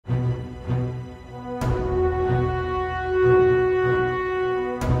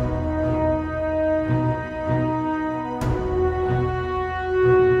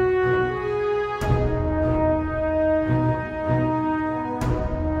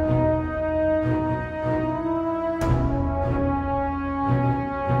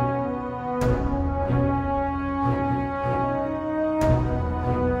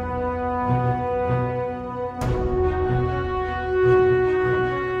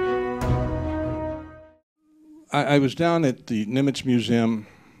I was down at the Nimitz Museum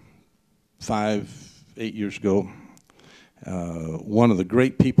 8 years ago. One of the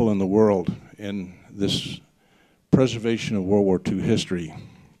great people in the world in this preservation of World War II history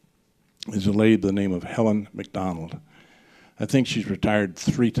is a lady by the name of Helen McDonald. I think she's retired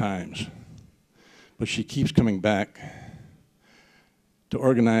 3 times, but she keeps coming back to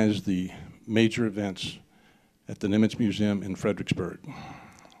organize the major events at the Nimitz Museum in Fredericksburg.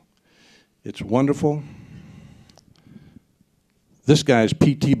 It's wonderful. This guy's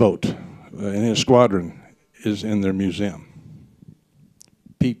PT boat and his squadron is in their museum.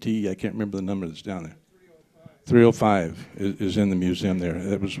 PT, I can't remember the number that's down there. 305 is in the museum there.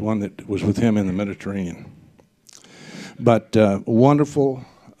 It was one that was with him in the Mediterranean. But wonderful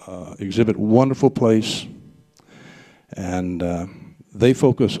exhibit, wonderful place. And they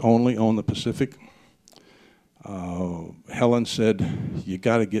focus only on the Pacific. Helen said, you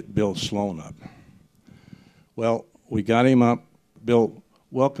got to get Bill Sloan up. Well, we got him up. Bill,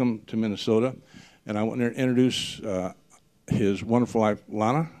 welcome to Minnesota. And I want to introduce his wonderful wife,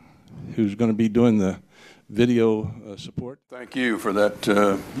 Lana, who's going to be doing the video support. Thank you for that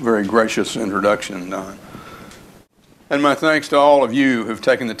very gracious introduction, Don. And my thanks to all of you who've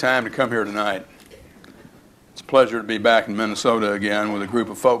taken the time to come here tonight. It's a pleasure to be back in Minnesota again with a group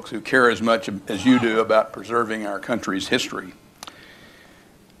of folks who care as much as you do about preserving our country's history.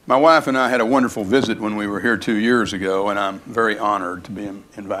 My wife and I had a wonderful visit when we were here 2 years ago, and I'm very honored to be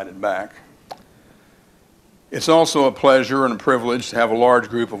invited back. It's also a pleasure and a privilege to have a large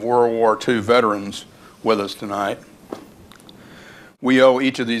group of World War II veterans with us tonight. We owe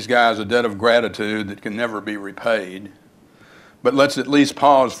each of these guys a debt of gratitude that can never be repaid. But let's at least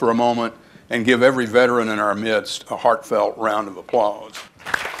pause for a moment and give every veteran in our midst a heartfelt round of applause.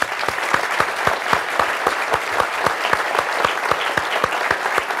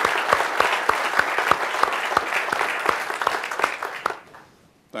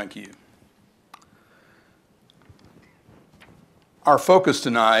 Thank you. Our focus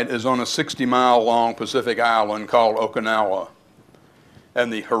tonight is on a 60-mile-long Pacific island called Okinawa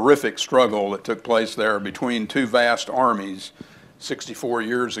and the horrific struggle that took place there between 2 vast armies 64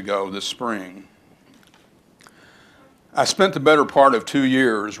 years ago this spring. I spent the better part of 2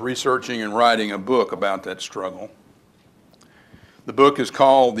 years researching and writing a book about that struggle. The book is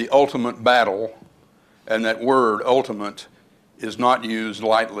called The Ultimate Battle, and that word, ultimate, is not used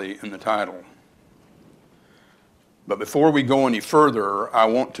lightly in the title. But before we go any further, I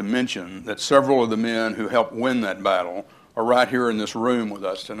want to mention that several of the men who helped win that battle are right here in this room with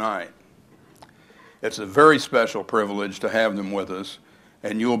us tonight. It's a very special privilege to have them with us,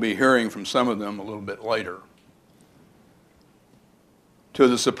 and you'll be hearing from some of them a little bit later. To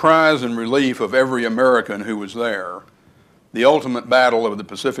the surprise and relief of every American who was there, the ultimate battle of the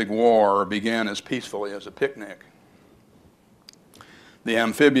Pacific War began as peacefully as a picnic. The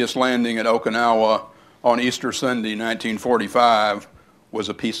amphibious landing at Okinawa on Easter Sunday, 1945, was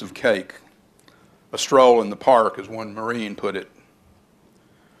a piece of cake. A stroll in the park, as one Marine put it.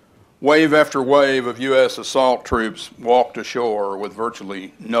 Wave after wave of U.S. assault troops walked ashore with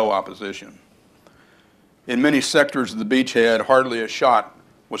virtually no opposition. In many sectors of the beachhead, hardly a shot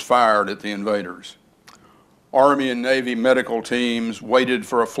was fired at the invaders. Army and Navy medical teams waited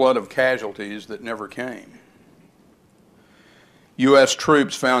for a flood of casualties that never came. U.S.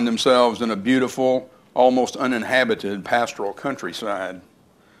 troops found themselves in a beautiful, almost uninhabited pastoral countryside,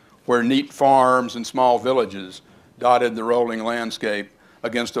 where neat farms and small villages dotted the rolling landscape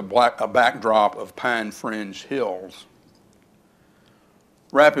against a backdrop of pine-fringed hills.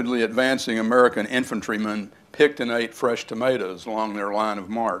 Rapidly advancing American infantrymen picked and ate fresh tomatoes along their line of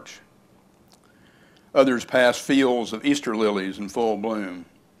march. Others passed fields of Easter lilies in full bloom.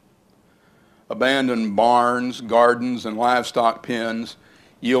 Abandoned barns, gardens, and livestock pens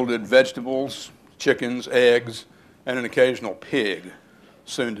yielded vegetables, chickens, eggs, and an occasional pig,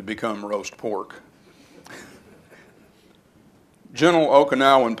 soon to become roast pork. Gentle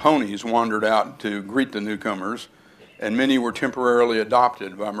Okinawan ponies wandered out to greet the newcomers, and many were temporarily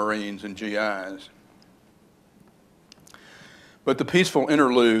adopted by Marines and GIs. But the peaceful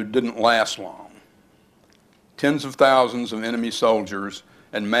interlude didn't last long. Tens of thousands of enemy soldiers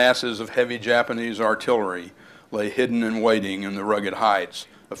and masses of heavy Japanese artillery lay hidden and waiting in the rugged heights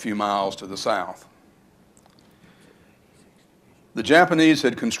a few miles to the south. The Japanese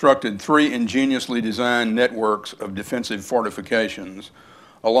had constructed 3 ingeniously designed networks of defensive fortifications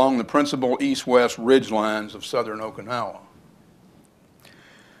along the principal east-west ridge lines of southern Okinawa.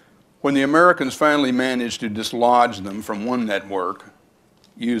 When the Americans finally managed to dislodge them from one network,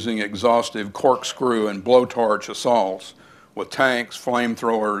 using exhaustive corkscrew and blowtorch assaults with tanks,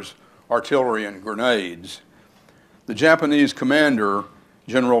 flamethrowers, artillery, and grenades, The Japanese commander,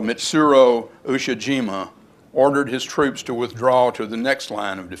 General Mitsuro Ushijima, ordered his troops to withdraw to the next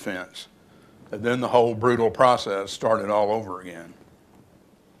line of defense. And then the whole brutal process started all over again.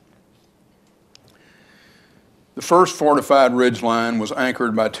 The first fortified ridge line was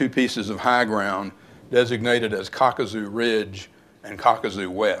anchored by two pieces of high ground designated as Kakuzu Ridge and Kakuzu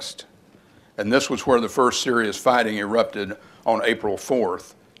West. And this was where the first serious fighting erupted on April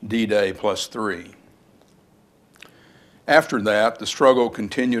 4th, D-Day +3. After that, the struggle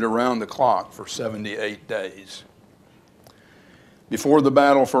continued around the clock for 78 days. Before the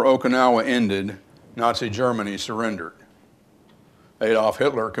battle for Okinawa ended, Nazi Germany surrendered. Adolf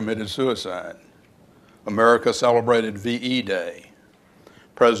Hitler committed suicide. America celebrated VE Day.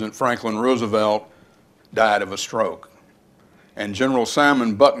 President Franklin Roosevelt died of a stroke. And General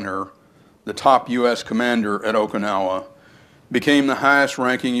Simon Buckner, the top U.S. commander at Okinawa, became the highest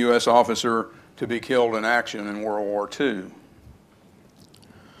ranking U.S. officer to be killed in action in World War II.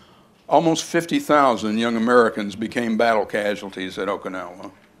 Almost 50,000 young Americans became battle casualties at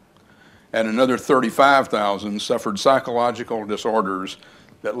Okinawa, and another 35,000 suffered psychological disorders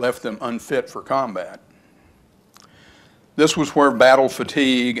that left them unfit for combat. This was where battle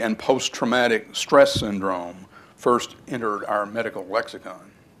fatigue and post-traumatic stress syndrome first entered our medical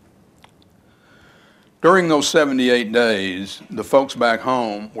lexicon. During those 78 days, the folks back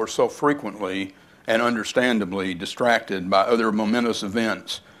home were so frequently and understandably distracted by other momentous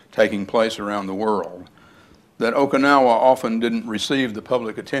events taking place around the world that Okinawa often didn't receive the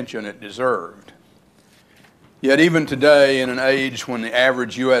public attention it deserved. Yet even today, in an age when the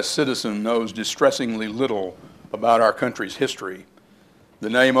average U.S. citizen knows distressingly little about our country's history, the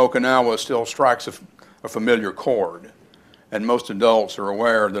name Okinawa still strikes a familiar chord, and most adults are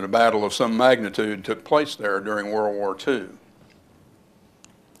aware that a battle of some magnitude took place there during World War II.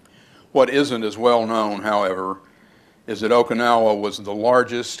 What isn't as well known, however, is that Okinawa was the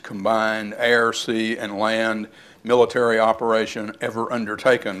largest combined air, sea, and land military operation ever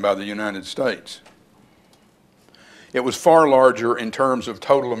undertaken by the United States. It was far larger in terms of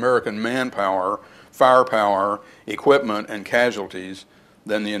total American manpower, firepower, equipment, and casualties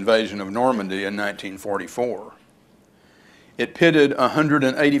than the invasion of Normandy in 1944. It pitted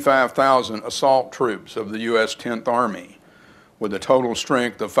 185,000 assault troops of the U.S. 10th Army with a total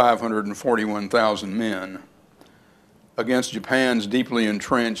strength of 541,000 men against Japan's deeply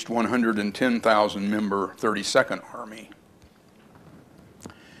entrenched 110,000-member 32nd Army.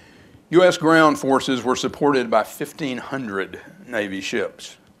 U.S. ground forces were supported by 1,500 Navy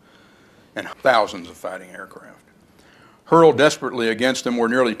ships and thousands of fighting aircraft. Hurled desperately against them were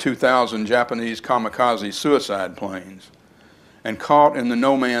nearly 2,000 Japanese kamikaze suicide planes, and caught in the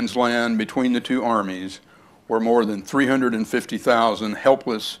no man's land between the two armies were more than 350,000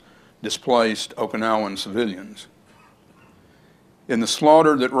 helpless, displaced Okinawan civilians. In the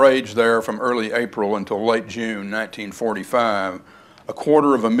slaughter that raged there from early April until late June 1945,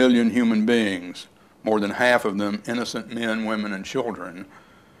 250,000 human beings, more than half of them innocent men, women, and children,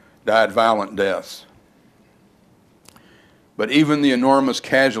 died violent deaths. But even the enormous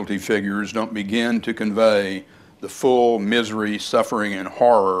casualty figures don't begin to convey the full misery, suffering, and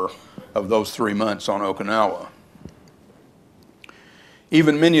horror of those 3 months on Okinawa.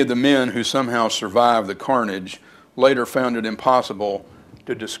 Even many of the men who somehow survived the carnage later found it impossible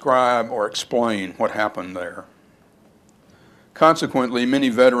to describe or explain what happened there. Consequently, many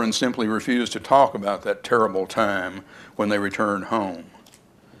veterans simply refused to talk about that terrible time when they returned home.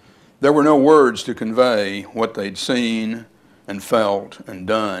 There were no words to convey what they'd seen and felt and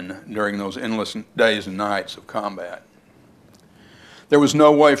done during those endless days and nights of combat. There was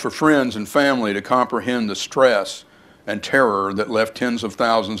no way for friends and family to comprehend the stress and terror that left tens of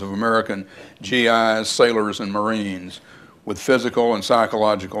thousands of American GIs, sailors, and Marines with physical and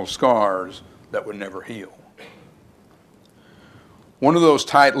psychological scars that would never heal. One of those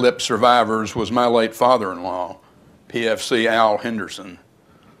tight-lipped survivors was my late father-in-law, PFC Al Henderson,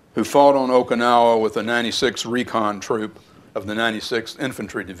 who fought on Okinawa with the 96th Recon Troop of the 96th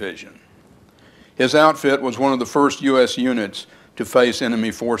Infantry Division. His outfit was one of the first U.S. units to face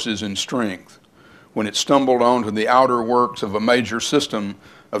enemy forces in strength when it stumbled onto the outer works of a major system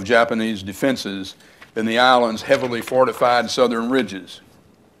of Japanese defenses in the island's heavily fortified southern ridges.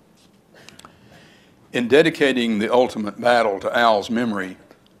 In dedicating the ultimate battle to Al's memory,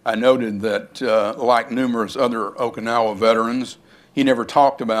 I noted that, like numerous other Okinawa veterans, he never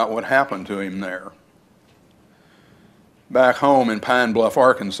talked about what happened to him there. Back home in Pine Bluff,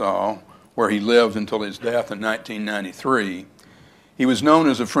 Arkansas, where he lived until his death in 1993, he was known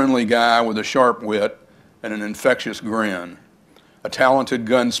as a friendly guy with a sharp wit and an infectious grin, a talented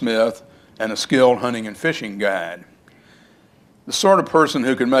gunsmith and a skilled hunting and fishing guide. the sort of person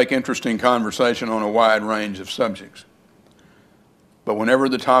who could make interesting conversation on a wide range of subjects. But whenever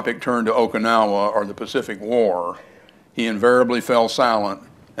the topic turned to Okinawa or the Pacific War, he invariably fell silent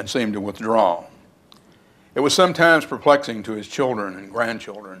and seemed to withdraw. It was sometimes perplexing to his children and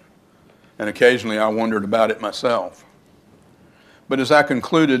grandchildren, and occasionally I wondered about it myself. But as I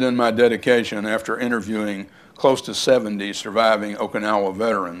concluded in my dedication after interviewing close to 70 surviving Okinawa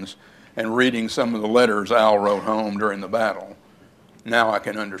veterans and reading some of the letters Al wrote home during the battle, now I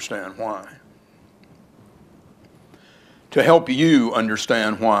can understand why. To help you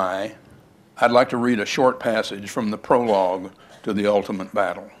understand why, I'd like to read a short passage from the prologue to The Ultimate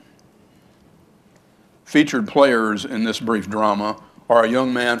Battle. Featured players in this brief drama are a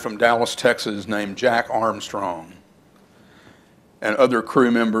young man from Dallas, Texas named Jack Armstrong, and other crew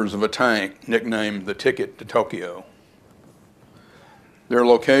members of a tank nicknamed the Ticket to Tokyo. Their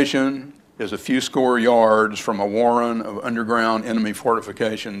location is a few score yards from a warren of underground enemy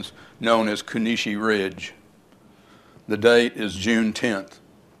fortifications known as Kunishi Ridge. The date is June 10th,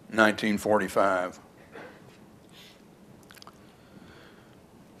 1945.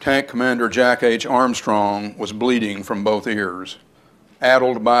 Tank Commander Jack H. Armstrong was bleeding from both ears,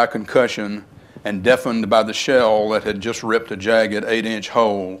 addled by a concussion and deafened by the shell that had just ripped a jagged 8-inch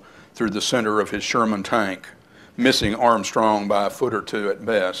hole through the center of his Sherman tank, missing Armstrong by a foot or two at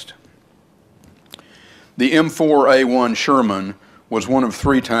best. The M4A1 Sherman was one of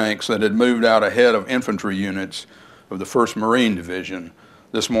 3 tanks that had moved out ahead of infantry units of the 1st Marine Division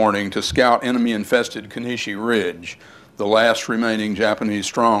this morning to scout enemy-infested Kunishi Ridge, the last remaining Japanese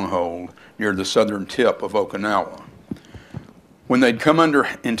stronghold near the southern tip of Okinawa. When they'd come under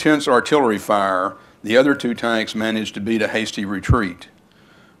intense artillery fire, the other 2 tanks managed to beat a hasty retreat.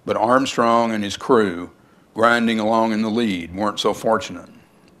 But Armstrong and his crew, grinding along in the lead, weren't so fortunate.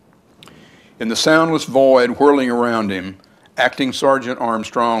 In the soundless void whirling around him, Acting Sergeant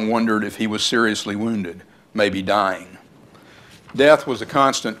Armstrong wondered if he was seriously wounded, maybe dying. Death was a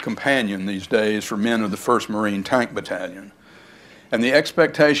constant companion these days for men of the 1st Marine Tank Battalion, and the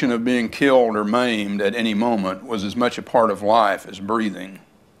expectation of being killed or maimed at any moment was as much a part of life as breathing.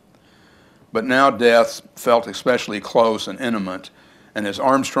 But now death felt especially close and intimate, and as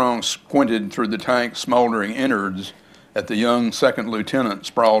Armstrong squinted through the tank's smoldering innards at the young 2nd lieutenant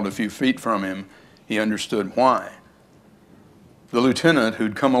sprawled a few feet from him, he understood why. The lieutenant,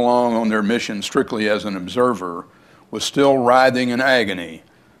 who'd come along on their mission strictly as an observer, was still writhing in agony,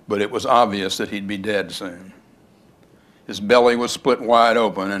 but it was obvious that he'd be dead soon. His belly was split wide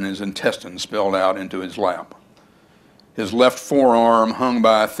open and his intestines spilled out into his lap. His left forearm hung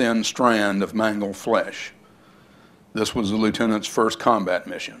by a thin strand of mangled flesh. This was the lieutenant's first combat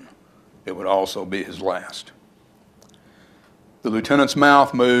mission. It would also be his last. The lieutenant's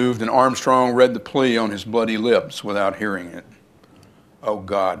mouth moved and Armstrong read the plea on his bloody lips without hearing it. "Oh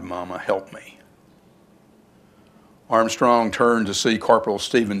God, Mama, help me." Armstrong turned to see Corporal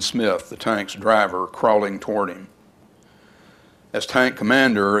Stephen Smith, the tank's driver, crawling toward him. As tank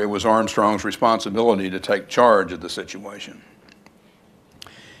commander, it was Armstrong's responsibility to take charge of the situation.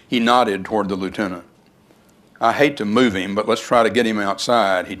 He nodded toward the lieutenant. "I hate to move him, but let's try to get him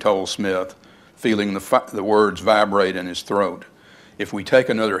outside," he told Smith, feeling the words vibrate in his throat. "If we take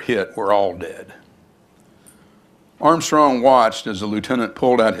another hit, we're all dead." Armstrong watched as the lieutenant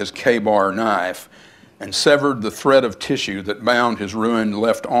pulled out his K-bar knife and severed the thread of tissue that bound his ruined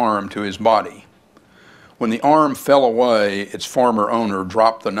left arm to his body. When the arm fell away, its former owner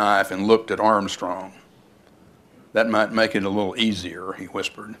dropped the knife and looked at Armstrong. "That might make it a little easier," he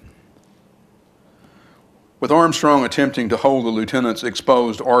whispered. With Armstrong attempting to hold the lieutenant's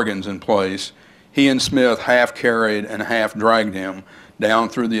exposed organs in place, he and Smith half carried and half dragged him down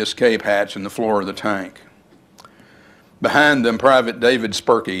through the escape hatch in the floor of the tank. Behind them, Private David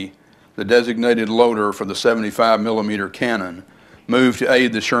Spurkey, the designated loader for the 75mm cannon, moved to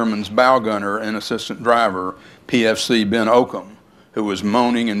aid the Sherman's bow gunner and assistant driver, PFC Ben Oakham, who was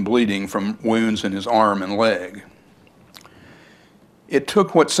moaning and bleeding from wounds in his arm and leg. It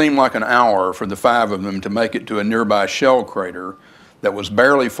took what seemed like an hour for the 5 of them to make it to a nearby shell crater that was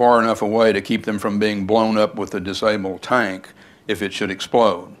barely far enough away to keep them from being blown up with the disabled tank if it should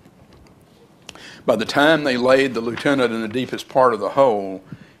explode. By the time they laid the lieutenant in the deepest part of the hole,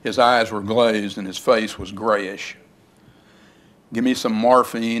 his eyes were glazed and his face was grayish. "Give me some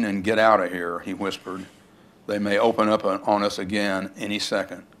morphine and get out of here," he whispered. "They may open up on us again any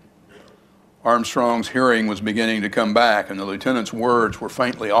second." Armstrong's hearing was beginning to come back and the lieutenant's words were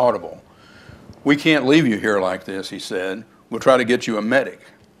faintly audible. "We can't leave you here like this," he said. "We'll try to get you a medic."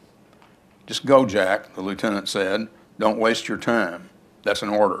 "Just go, Jack," the lieutenant said. "Don't waste your time. That's an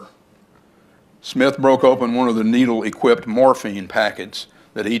order." Smith broke open one of the needle-equipped morphine packets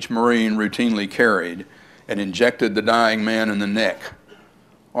that each Marine routinely carried and injected the dying man in the neck.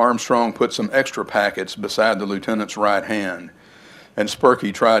 Armstrong put some extra packets beside the lieutenant's right hand, and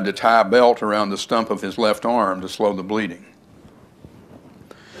Sparky tried to tie a belt around the stump of his left arm to slow the bleeding.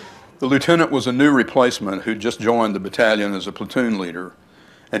 The lieutenant was a new replacement who'd just joined the battalion as a platoon leader,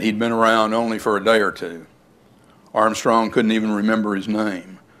 and he'd been around only for a day or two. Armstrong couldn't even remember his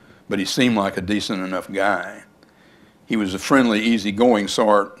name, but he seemed like a decent enough guy. He was a friendly, easygoing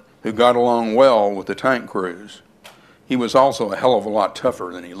sort who got along well with the tank crews. He was also a hell of a lot tougher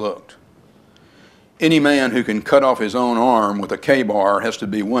than he looked. Any man who can cut off his own arm with a K-bar has to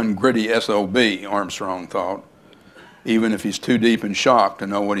be one gritty SOB, Armstrong thought, even if he's too deep in shock to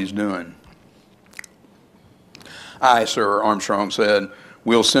know what he's doing. "Aye, sir," Armstrong said.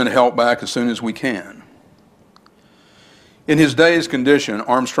 "We'll send help back as soon as we can." In his dazed condition,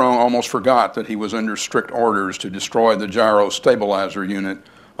 Armstrong almost forgot that he was under strict orders to destroy the gyro stabilizer unit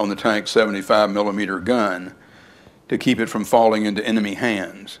on the tank's 75-millimeter gun to keep it from falling into enemy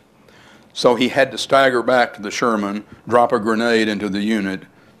hands. So he had to stagger back to the Sherman, drop a grenade into the unit,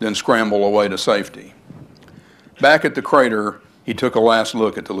 then scramble away to safety. Back at the crater, he took a last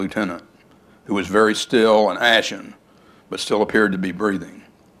look at the lieutenant, who was very still and ashen, but still appeared to be breathing.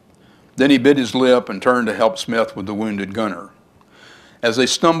 Then he bit his lip and turned to help Smith with the wounded gunner. As they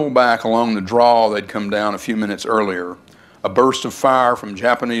stumbled back along the draw they'd come down a few minutes earlier, a burst of fire from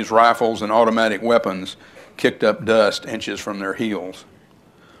Japanese rifles and automatic weapons kicked up dust inches from their heels.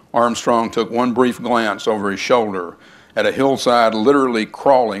 Armstrong took one brief glance over his shoulder at a hillside literally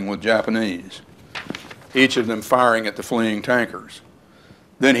crawling with Japanese, each of them firing at the fleeing tankers.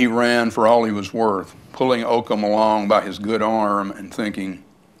 Then he ran for all he was worth, pulling Oakham along by his good arm and thinking,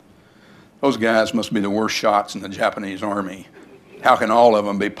 "Those guys must be the worst shots in the Japanese army. How can all of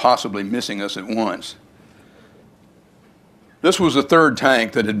them be possibly missing us at once?" This was the third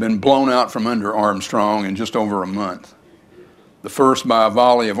tank that had been blown out from under Armstrong in just over a month. The first by a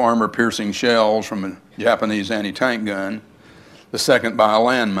volley of armor-piercing shells from a Japanese anti-tank gun, the second by a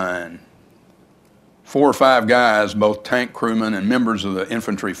landmine. 4 or 5 guys, both tank crewmen and members of the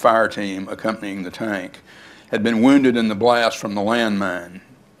infantry fire team accompanying the tank, had been wounded in the blast from the landmine,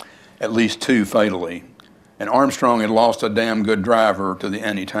 at least 2 fatally, and Armstrong had lost a damn good driver to the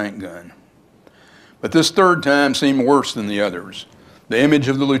anti-tank gun. But this third time seemed worse than the others. The image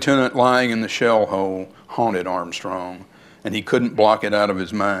of the lieutenant lying in the shell hole haunted Armstrong, and he couldn't block it out of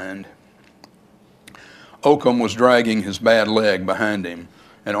his mind. Oakham was dragging his bad leg behind him,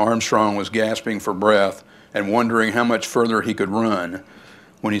 and Armstrong was gasping for breath and wondering how much further he could run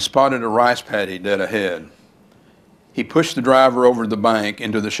when he spotted a rice paddy dead ahead. He pushed the driver over the bank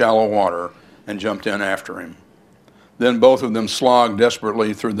into the shallow water and jumped in after him. Then both of them slogged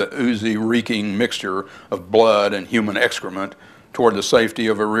desperately through the oozy, reeking mixture of blood and human excrement toward the safety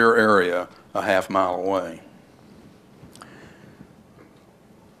of a rear area a half-mile away.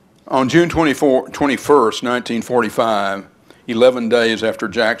 On June 21st, 1945, 11 days after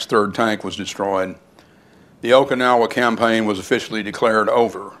Jack's third tank was destroyed, the Okinawa campaign was officially declared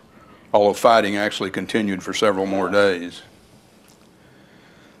over, although fighting actually continued for several more days.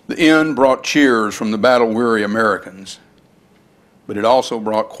 The end brought cheers from the battle-weary Americans, but it also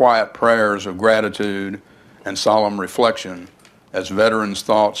brought quiet prayers of gratitude and solemn reflection as veterans'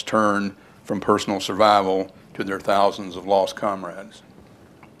 thoughts turned from personal survival to their thousands of lost comrades.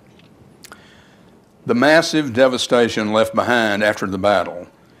 The massive devastation left behind after the battle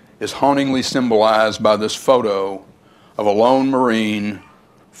is hauntingly symbolized by this photo of a lone Marine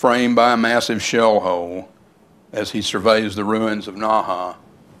framed by a massive shell hole as he surveys the ruins of Naha,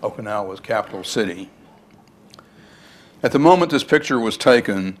 Okinawa's capital city. At the moment this picture was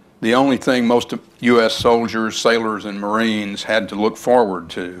taken, the only thing most U.S. soldiers, sailors, and Marines had to look forward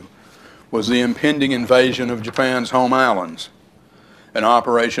to was the impending invasion of Japan's home islands, an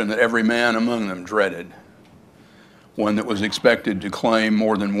operation that every man among them dreaded, one that was expected to claim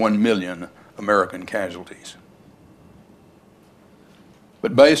more than 1 million American casualties.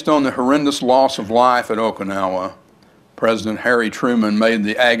 But based on the horrendous loss of life at Okinawa, President Harry Truman made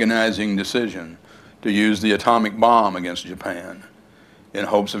the agonizing decision to use the atomic bomb against Japan in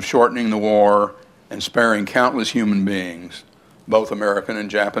hopes of shortening the war and sparing countless human beings, both American and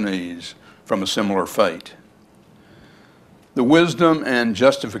Japanese, from a similar fate. The wisdom and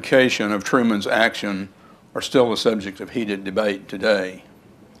justification of Truman's action are still the subject of heated debate today.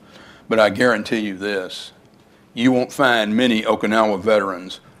 But I guarantee you this, you won't find many Okinawa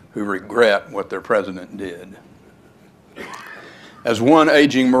veterans who regret what their president did. As one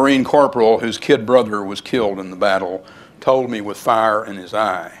aging Marine corporal whose kid brother was killed in the battle told me with fire in his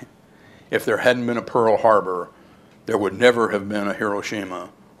eye, If there hadn't been a Pearl Harbor, there would never have been a Hiroshima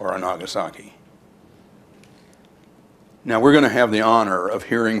or a Nagasaki. Now, we're going to have the honor of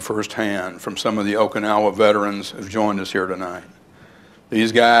hearing firsthand from some of the Okinawa veterans who've joined us here tonight.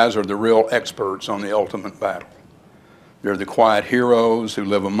 These guys are the real experts on the ultimate battle. They're the quiet heroes who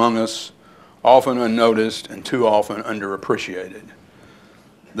live among us, often unnoticed and too often underappreciated.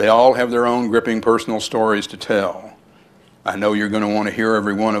 They all have their own gripping personal stories to tell. I know you're going to want to hear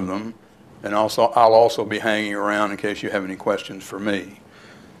every one of them, and I'll also be hanging around in case you have any questions for me.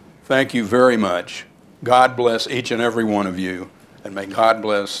 Thank you very much. God bless each and every one of you, and may God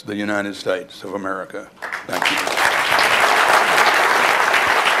bless the United States of America. Thank you.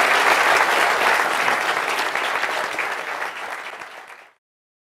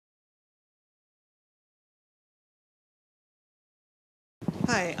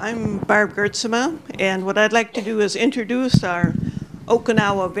 Hi, I'm Barb Gertzema, and what I'd like to do is introduce our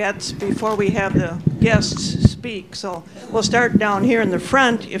Okinawa vets before we have the guests speak. So we'll start down here in the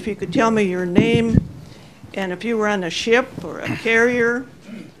front. If you could tell me your name, and if you were on a ship or a carrier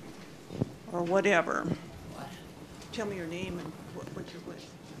or whatever. Tell me your name and what you're with.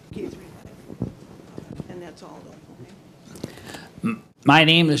 K35. And that's all though. My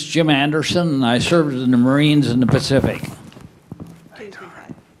name is Jim Anderson, and I served in the Marines in the Pacific.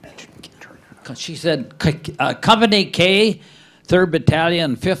 K35. She said Company K, 3rd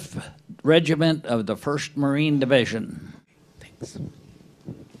Battalion, 5th Regiment of the 1st Marine Division. Thanks.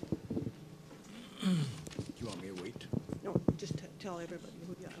 You want me to wait? No, just tell everybody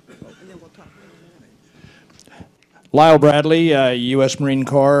who you are, and then we'll talk. Lyle Bradley, U.S. Marine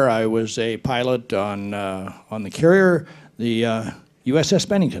Corps. I was a pilot on the carrier, the USS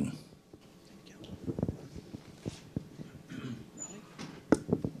Bennington.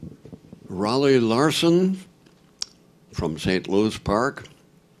 Raleigh Larson from St. Louis Park,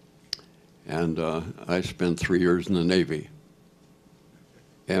 and I spent 3 years in the Navy,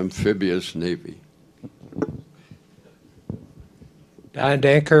 amphibious Navy. Don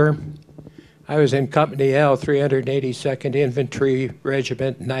Denker. I was in Company L, 382nd Infantry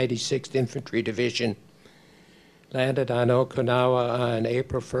Regiment, 96th Infantry Division. Landed on Okinawa on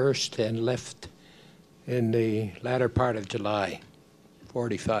April 1st and left in the latter part of July,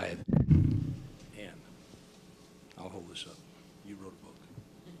 45. Ann, I'll hold this up. You wrote a book.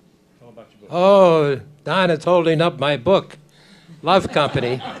 Tell about your book. Oh, Don is holding up my book, Love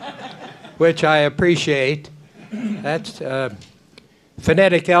Company, which I appreciate. That's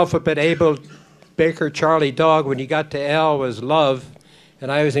phonetic alphabet able Baker Charlie Dog. When you got to L was love,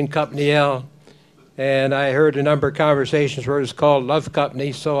 and I was in Company L, and I heard a number of conversations where it was called Love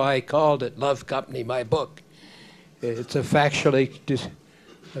Company, so I called it Love Company, my book. It's a factually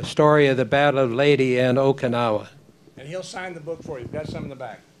a story of the Battle of Leyte and Okinawa. And he'll sign the book for you. You've got some in the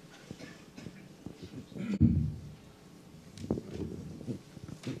back.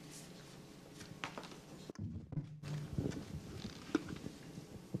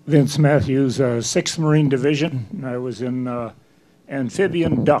 Vince Matthews, 6th Marine Division. I was in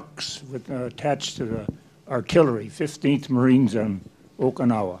amphibian ducks attached to the artillery, 15th Marines on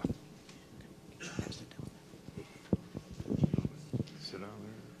Okinawa. Sit down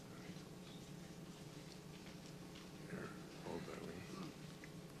there. Hold that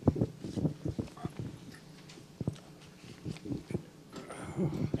way.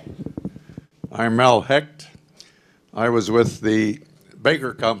 I'm Mel Hecht. I was with the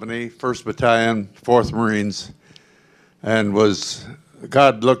Baker Company, 1st Battalion, 4th Marines, and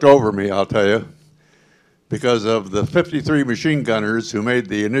God looked over me, I'll tell you, because of the 53 machine gunners who made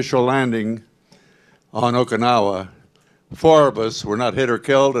the initial landing on Okinawa. 4 of us were not hit or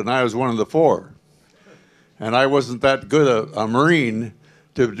killed, and I was one of the 4. And I wasn't that good a Marine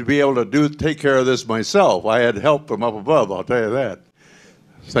to be able to take care of this myself. I had help from up above, I'll tell you that.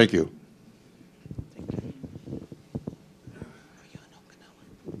 Thank you.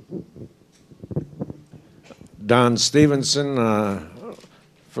 Don Stevenson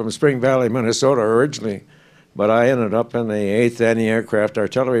from Spring Valley, Minnesota originally, but I ended up in the 8th Anti-Aircraft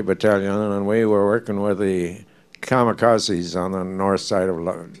Artillery Battalion, and we were working with the kamikazes on the north side of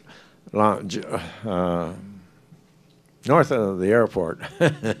north of the airport.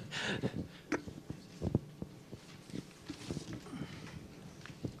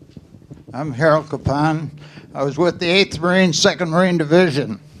 I'm Harold Capon. I was with the 8th Marine, 2nd Marine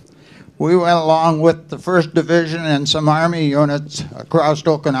Division. We went along with the 1st Division and some Army units across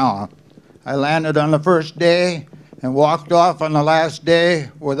Okinawa. I landed on the first day and walked off on the last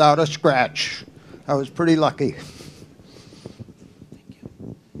day without a scratch. I was pretty lucky.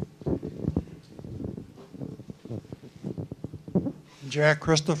 Jack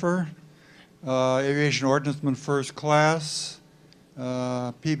Christopher. Aviation Ordnanceman First Class,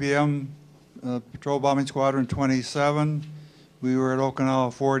 PBM, Patrol Bombing Squadron 27. We were at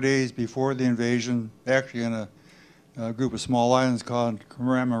Okinawa 4 days before the invasion, actually in a group of small islands called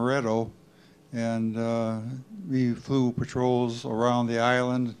Commemoredo, and we flew patrols around the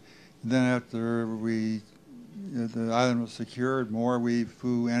island. Then after the island was secured more, we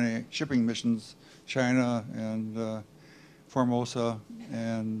flew any shipping missions, China and Formosa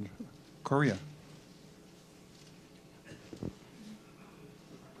and Korea.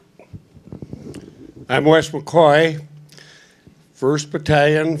 I'm Wes McCoy, 1st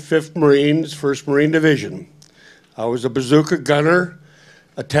Battalion, 5th Marines, 1st Marine Division. I was a bazooka gunner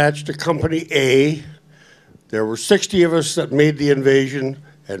attached to Company A. There were 60 of us that made the invasion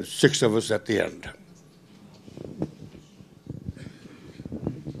and 6 of us at the end.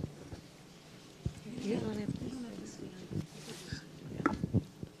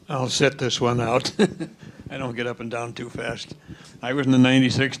 I'll sit this one out. I don't get up and down too fast. I was in the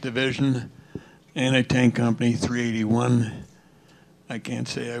 96th Division, Anti-Tank Company 381. I can't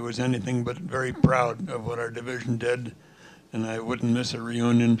say I was anything but very proud of what our division did, and I wouldn't miss a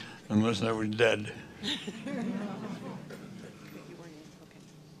reunion unless I was dead.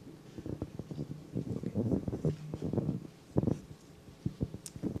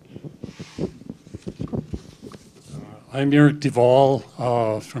 I'm Eric Duvall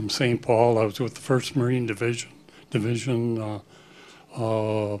from St. Paul. I was with the 1st Marine Division,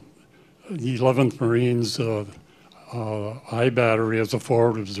 11th Marines I Battery as a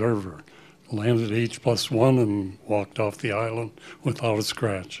forward observer. Landed H+1 and walked off the island without a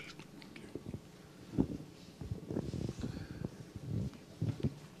scratch.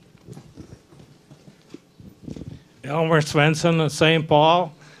 Elmer Svensson of St.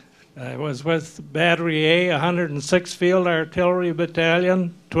 Paul. I was with Battery A, 106th Field Artillery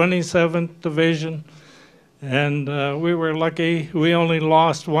Battalion, 27th Division, and we were lucky. We only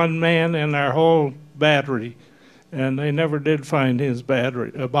lost one man in our whole battery, and they never did find his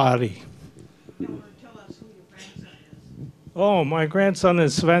body. Oh, my grandson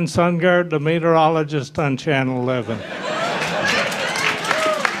is Sven Sundgaard, the meteorologist on Channel 11.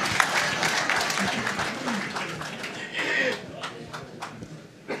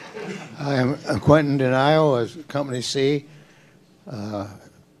 I'm Quentin Denio as Company C,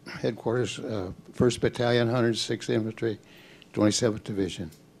 headquarters, 1st Battalion, 106th Infantry, 27th Division.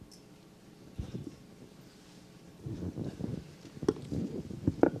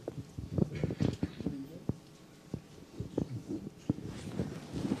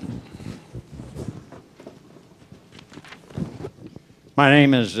 My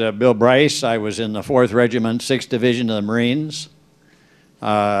name is Bill Bryce. I was in the 4th Regiment, 6th Division of the Marines.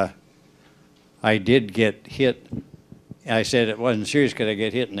 I did get hit. I said it wasn't serious because I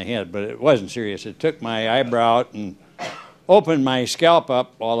get hit in the head, but it wasn't serious. It took my eyebrow out and opened my scalp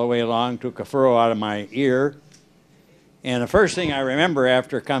up all the way along, took a furrow out of my ear. And the first thing I remember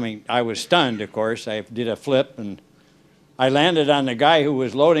after coming, I was stunned, of course. I did a flip, and I landed on the guy who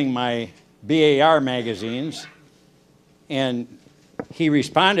was loading my BAR magazines, and he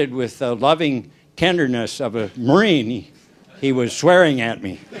responded with the loving tenderness of a Marine. He was swearing at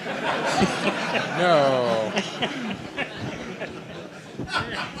me. No.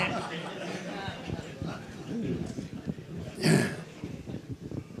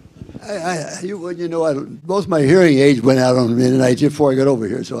 Both my hearing aids went out on me tonight just before I got over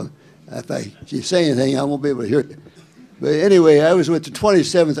here, so if you say anything, I won't be able to hear it. But anyway, I was with the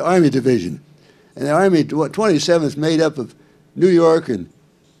 27th Army Division, and the Army 27th is made up of New York and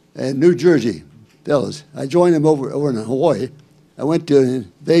New Jersey fellas. I joined them over in Hawaii. I went to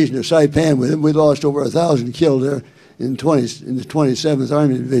an invasion of Saipan with them. We lost over 1,000 killed there in the 27th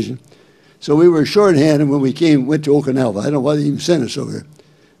Army Division. So we were shorthanded when we went to Okinawa. I don't know why they even sent us over there.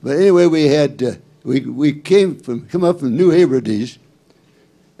 But anyway, we had we come up from New Hebrides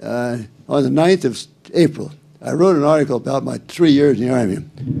on the 9th of April. I wrote an article about my 3 years in the Army.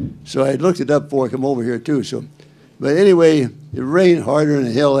 So I looked it up before I come over here too. But anyway, it rained harder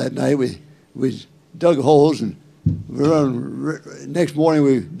than hell that night. We dug holes, and next morning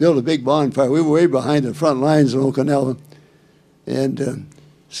we built a big bonfire. We were way behind the front lines in Okinawa. And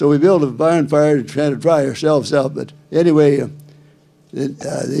so we built a bonfire to try to dry ourselves out. But anyway,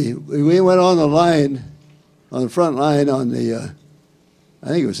 we went on the line, on the front line on the, I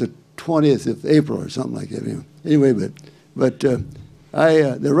think it was the 20th of April or something like that. Anyway, but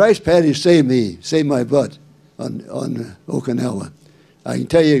the rice paddy saved my butt on Okinawa. I can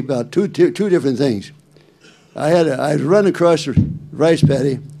tell you about two different things. I was running across the rice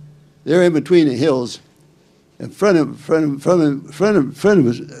paddy. There in between the hills. In front of us,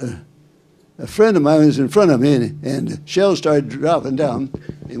 a friend of mine was in front of me, and shells started dropping down,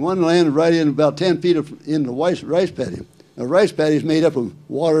 and one landed right in about 10 feet in the rice paddy. The rice paddy is made up of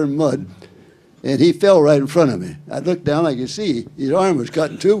water and mud, and he fell right in front of me. I looked down, I could see his arm was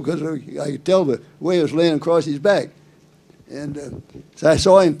cut in two because I could tell the way it was laying across his back. And so I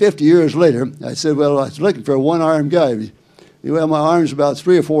saw him 50 years later. I said, well, I was looking for a one-armed guy. Well, my arm's about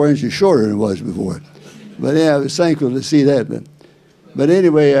 3 or 4 inches shorter than it was before. But yeah, I was thankful to see that. But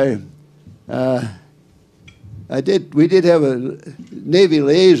anyway, we did have a Navy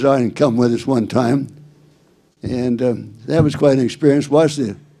liaison come with us one time, and that was quite an experience. Watch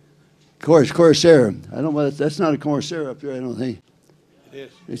the Corsair. I don't know, that's not a Corsair up here, I don't think. It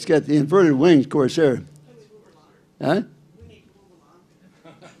is. It's got the inverted wings, Corsair. Huh?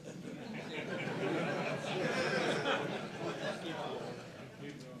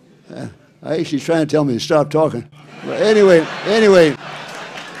 I actually trying to tell me to stop talking. But anyway,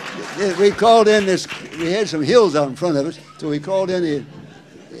 we called in this. We had some hills out in front of us, so we called in the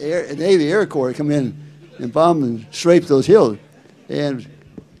Navy Air Corps to come in and bomb and strafe those hills. And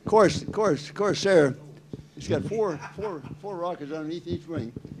Corsair, it's got four rockets underneath each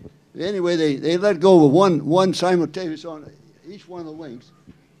wing. Anyway, they let go of one simultaneous on each one of the wings.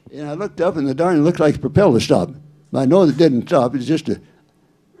 And I looked up, and the darn looked like the propeller stopped. But I know it didn't stop. It's just an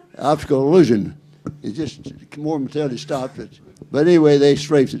optical illusion. It just momentarily stopped it. But anyway, they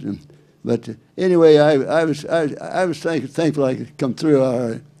strafed it. But anyway, I was thankful I could come through all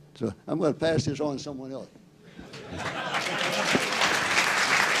right. So I'm going to pass this on to someone else.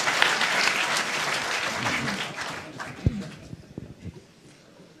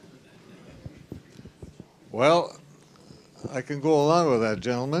 Well, I can go along with that,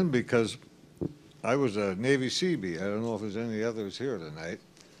 gentleman, because I was a Navy Seabee. I don't know if there's any others here tonight,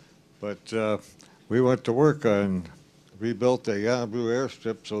 but we went to work on rebuilt the Yonablu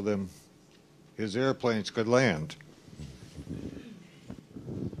airstrip so his airplanes could land.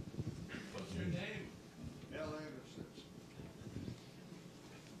 What's your name? Al Anderson.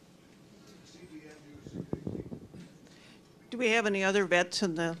 Do we have any other vets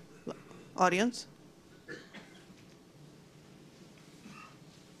in the audience?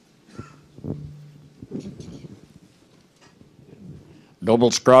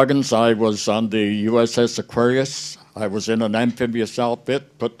 Noble Scroggins, I was on the USS Aquarius. I was in an amphibious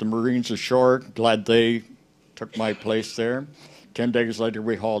outfit, put the Marines ashore, glad they took my place there. 10 days later,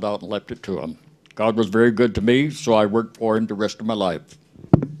 we hauled out and left it to them. God was very good to me, so I worked for him the rest of my life.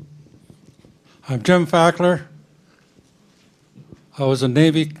 I'm Jim Fackler. I was a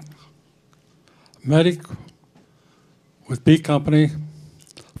Navy medic with B Company,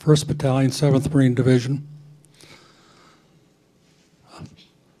 1st Battalion, 7th Marine Division.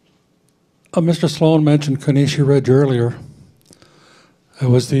 Mr. Sloan mentioned Kanishi Ridge earlier. It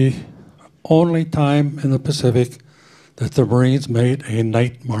was the only time in the Pacific that the Marines made a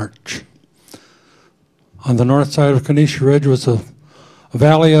night march. On the north side of Kanishi Ridge was a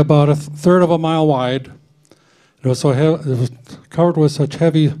valley about a third of a mile wide. It was covered with such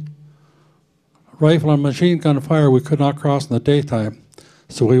heavy rifle and machine gun fire we could not cross in the daytime.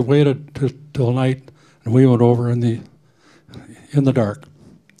 So we waited till night, and we went over in the dark.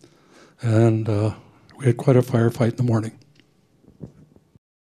 And we had quite a firefight in the morning.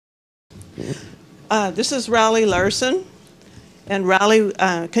 This is Raleigh Larson. And Raleigh,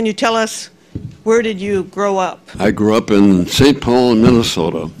 can you tell us, where did you grow up? I grew up in St. Paul,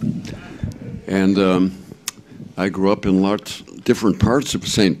 Minnesota. And I grew up in lots different parts of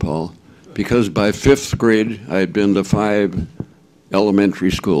St. Paul because by 5th grade I had been to 5 elementary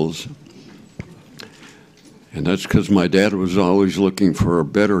schools. And that's because my dad was always looking for a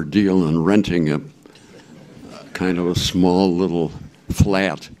better deal than renting a kind of a small little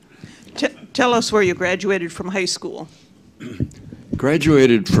flat. Tell us where you graduated from high school.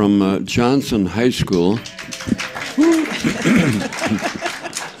 Graduated from Johnson High School.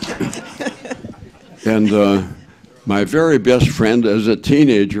 And my very best friend as a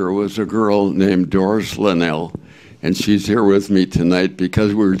teenager was a girl named Doris Linnell. And she's here with me tonight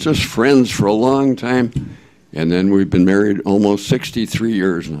because we were just friends for a long time. And then we've been married almost 63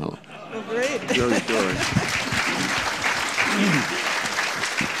 years now. Oh, great. Very story.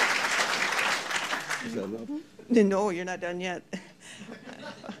 No, you're not done yet.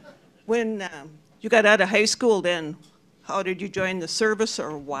 When you got out of high school then, how did you join the service,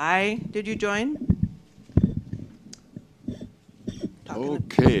 or why did you join?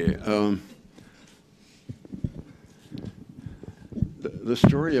 Okay. The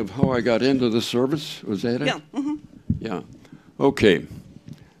story of how I got into the service, was that it? Yeah. Mm-hmm. Yeah. Okay.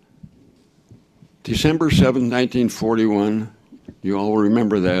 December 7th, 1941, you all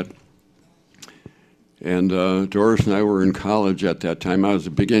remember that. And Doris and I were in college at that time. I was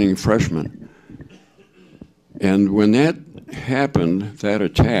a beginning freshman. And when that happened, that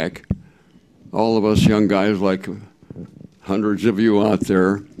attack, all of us young guys, like hundreds of you out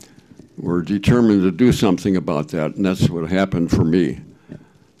there, were determined to do something about that, and that's what happened for me.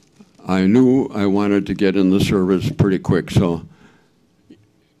 I knew I wanted to get in the service pretty quick, so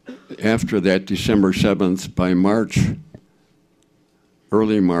after that December 7th, by March,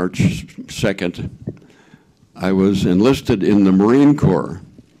 early March 2nd, I was enlisted in the Marine Corps.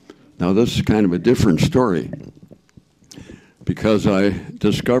 Now this is kind of a different story, because I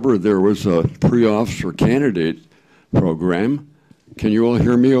discovered there was a pre-officer candidate program. Can you all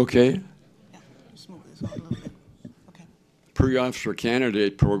hear me okay? Pre-officer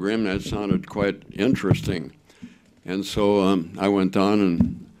candidate program, that sounded quite interesting. And so I went down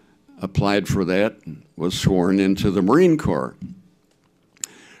and applied for that, was sworn into the Marine Corps.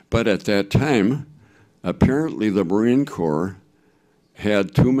 But at that time, apparently the Marine Corps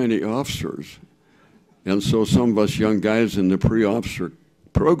had too many officers. And so some of us young guys in the pre-officer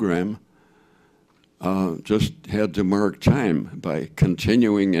program just had to mark time by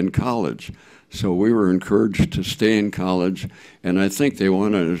continuing in college. So we were encouraged to stay in college, and I think they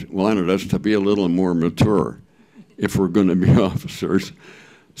wanted us to be a little more mature if we're going to be officers.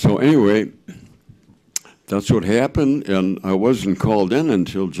 So anyway, that's what happened, and I wasn't called in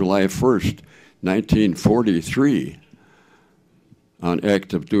until July 1st, 1943, on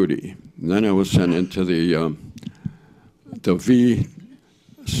active duty. And then I was sent into the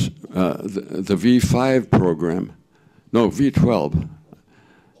V5 program. No, V12.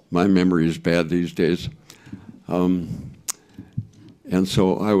 My memory is bad these days. And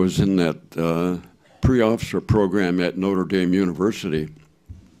so I was in that pre-officer program at Notre Dame University.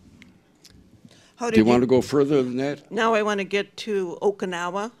 Do you want to go further than that? Now I want to get to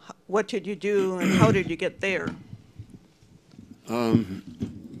Okinawa. What did you do and how did you get there?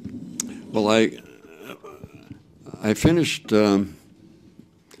 Well, I finished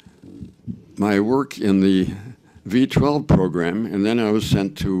my work in the V12 program, and then I was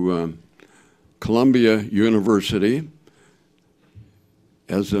sent to Columbia University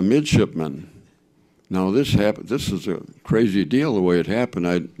as a midshipman. Now this happened. This is a crazy deal the way it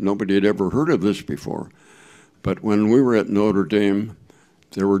happened. Nobody had ever heard of this before. But when we were at Notre Dame,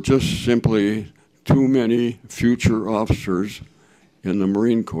 there were just simply too many future officers in the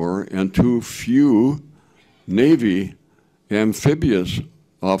Marine Corps and too few Navy amphibious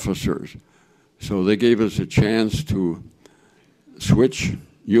officers. So they gave us a chance to switch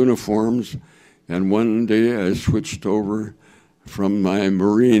uniforms, and one day I switched over from my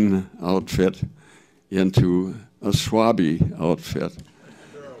Marine outfit into a Swabi outfit.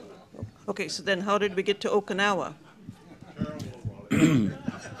 Okay, so then how did we get to Okinawa?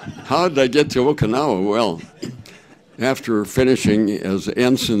 How did I get to Okinawa? Well, after finishing as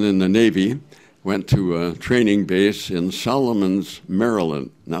ensign in the Navy, went to a training base in Solomons,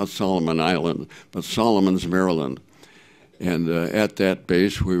 Maryland. Not Solomon Island, but Solomons, Maryland. And at that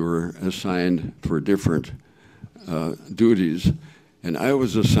base, we were assigned for different duties. And I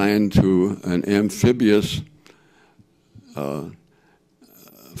was assigned to an amphibious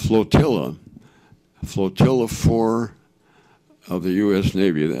flotilla, Flotilla 4 of the U.S.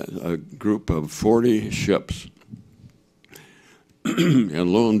 Navy, a group of 40 ships.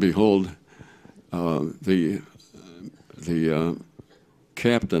 And lo and behold, the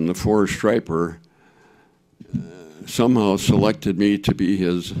captain, the four-striper, somehow selected me to be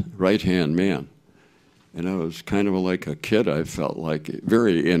his right-hand man. And I was kind of like a kid, I felt like,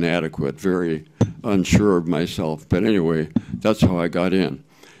 very inadequate, very unsure of myself. But anyway, that's how I got in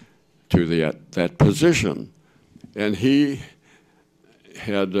to that position. And he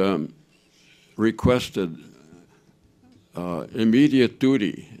had requested immediate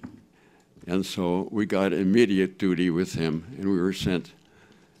duty. And so we got immediate duty with him, and we were sent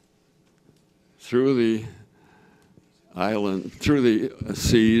through the island, through the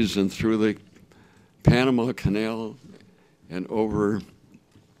seas, and through the Panama Canal, and over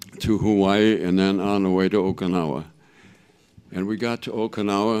to Hawaii, and then on the way to Okinawa. And we got to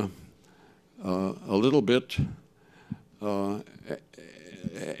Okinawa a little bit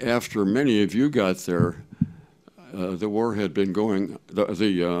after many of you got there. The war had been going,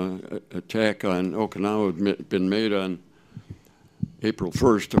 the attack on Okinawa had been made on April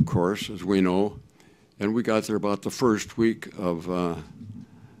 1st, of course, as we know, and we got there about the first week of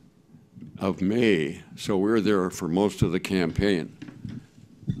May, so we were there for most of the campaign.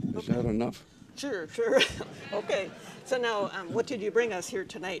 Is that enough? Sure, sure. Okay, so now what did you bring us here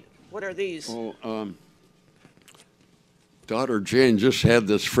tonight? What are these? Oh, daughter Jane just had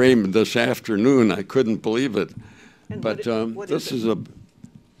this framed this afternoon. I couldn't believe it. And But what this is is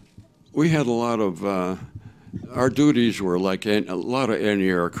we had a lot of, our duties were like a lot of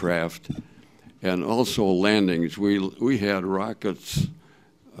anti-aircraft and also landings. We had rockets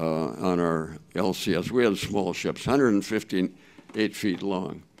on our LCS. We had small ships, 158 feet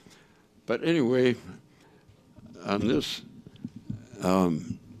long. But anyway, on this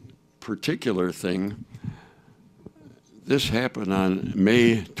particular thing, this happened on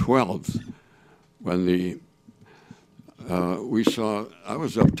May 12th when we saw, I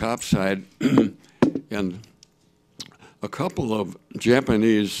was up topside and a couple of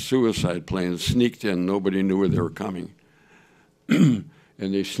Japanese suicide planes sneaked in. Nobody knew where they were coming. And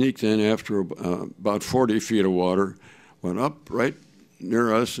they sneaked in after about 40 feet of water, went up right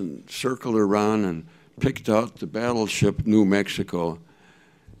near us and circled around and picked out the battleship New Mexico.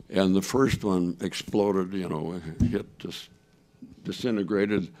 And the first one exploded, you know, hit,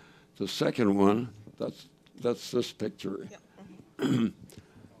 disintegrated. The second one, that's this picture. Yep.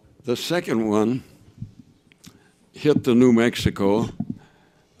 The second one hit the New Mexico.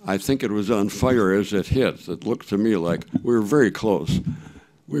 I think it was on fire as it hit. It looked to me like we were very close.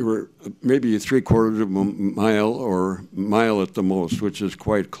 We were maybe 3/4 of a mile or mile at the most, which is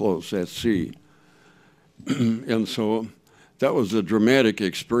quite close at sea. And so that was a dramatic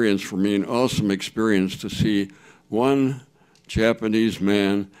experience for me, an awesome experience to see one Japanese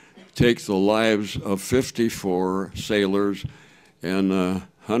man take the lives of 54 sailors and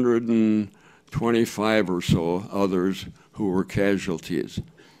 125 or so others who were casualties.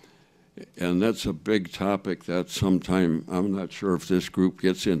 And that's a big topic that sometime, I'm not sure if this group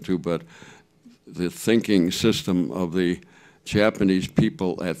gets into, but the thinking system of the Japanese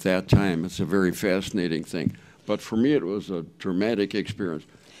people at that time, it's a very fascinating thing. But for me, it was a dramatic experience.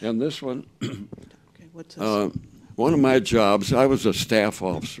 And this one, okay, what's this? One of my jobs, I was a staff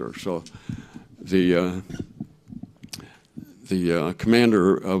officer, so the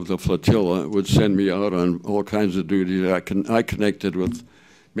commander of the flotilla would send me out on all kinds of duties. I connected with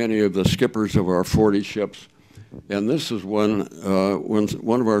many of the skippers of our 40 ships, and this is when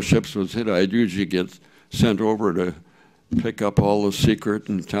one of our ships was hit. I'd usually get sent over to pick up all the secret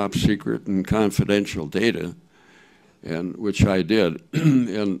and top secret and confidential data, and which I did.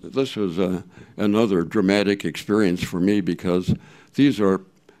 And this was another dramatic experience for me because these are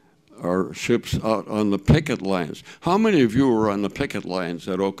our ships out on the picket lines. How many of you were on the picket lines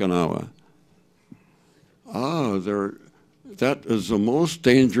at Okinawa? That is the most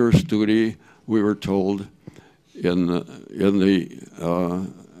dangerous duty, we were told, in the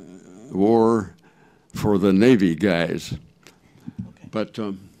war for the Navy guys. Okay. But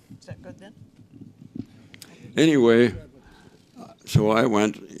is that good then? anyway, so I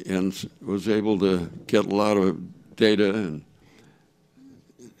went and was able to get a lot of data and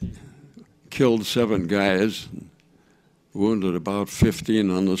killed 7 guys, wounded about 15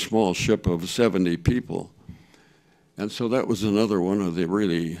 on the small ship of 70 people. And so that was another one of the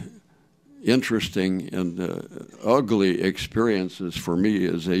really interesting and ugly experiences for me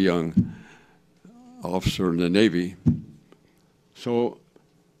as a young officer in the Navy. So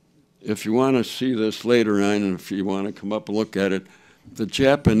if you want to see this later on, and if you want to come up and look at it, the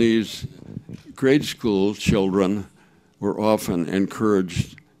Japanese grade school children were often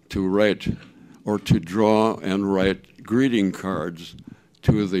encouraged to write or to draw and write greeting cards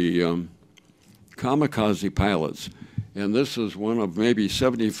to the kamikaze pilots. And this is one of maybe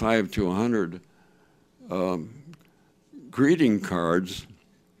 75 to 100 greeting cards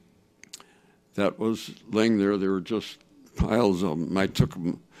that was laying there. There were just piles of them. I took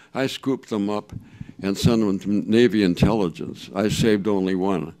them, I scooped them up and sent them to Navy intelligence. I saved only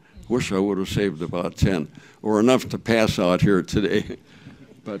one. Wish I would have saved about 10, or enough to pass out here today.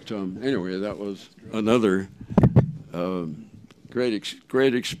 But anyway, that was another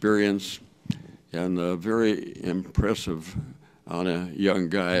great experience and very impressive on a young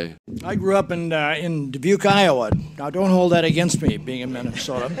guy. I grew up in Dubuque, Iowa. Now, don't hold that against me, being in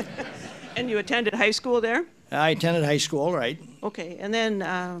Minnesota. And you attended high school there? I attended high school, right. Okay, and then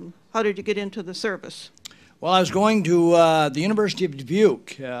how did you get into the service? Well, I was going to the University of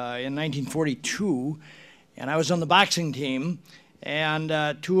Dubuque in 1942, and I was on the boxing team. And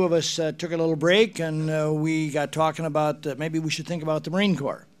 2 of us took a little break, and we got talking about maybe we should think about the Marine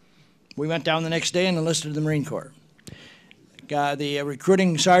Corps. We went down the next day and enlisted in the Marine Corps. The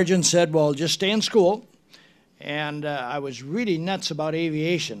recruiting sergeant said, well, just stay in school. And I was really nuts about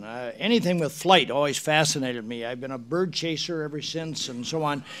aviation. Anything with flight always fascinated me. I've been a bird chaser ever since and so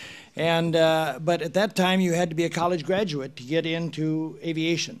on. And but at that time, you had to be a college graduate to get into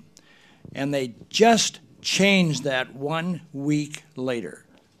aviation. And they just changed that 1 week later.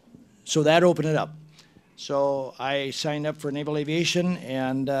 So that opened it up. So I signed up for naval aviation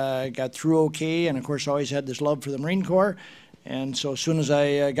and got through okay, and of course always had this love for the Marine Corps. And so as soon as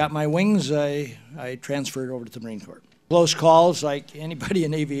I got my wings, I transferred over to the Marine Corps. Close calls, like anybody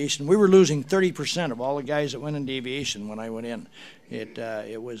in aviation. We were losing 30% of all the guys that went into aviation when I went in.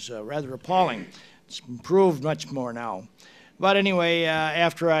 It was rather appalling. It's improved much more now. But anyway,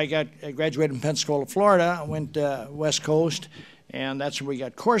 after I graduated from Pensacola, Florida, I went West Coast, and that's where we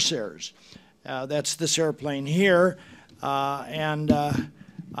got Corsairs. That's this airplane here, and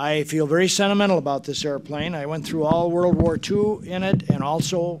I feel very sentimental about this airplane. I went through all World War II in it, and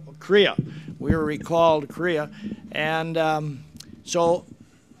also Korea. We were recalled to Korea, and so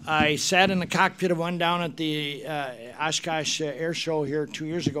I sat in the cockpit of one down at the Oshkosh Air Show here 2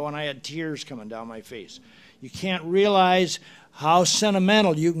 years ago, and I had tears coming down my face. You can't realize how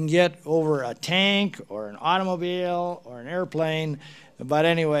sentimental you can get over a tank or an automobile or an airplane. But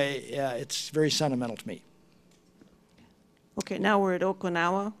anyway, it's very sentimental to me. Okay, now we're at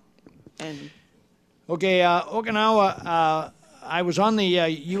Okinawa. And okay, Okinawa, I was on the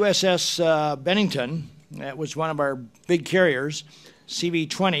USS Bennington. That was one of our big carriers,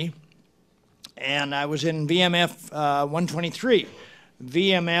 CV-20. And I was in VMF 123.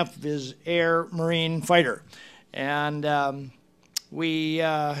 VMF is Air Marine Fighter. And our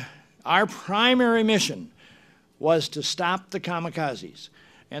primary mission was to stop the kamikazes.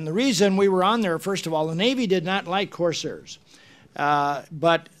 And the reason we were on there, first of all, the Navy did not like Corsairs.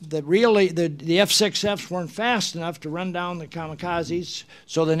 But the F-6Fs weren't fast enough to run down the kamikazes,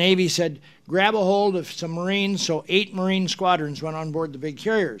 so the Navy said, grab a hold of some Marines, so 8 Marine squadrons went on board the big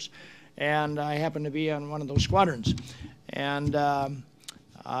carriers. And I happened to be on one of those squadrons. And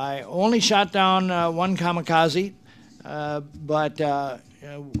I only shot down one kamikaze, but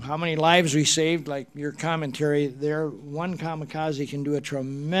how many lives we saved, like your commentary there, one kamikaze can do a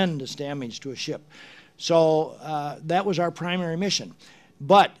tremendous damage to a ship. So that was our primary mission.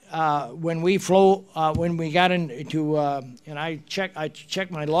 But when we got into, and I checked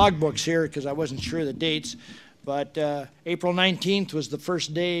my logbooks here because I wasn't sure of the dates, but April 19th was the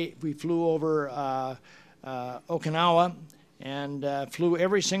first day we flew over Okinawa, and flew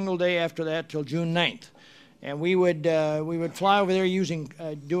every single day after that till June 9th. And we would fly over there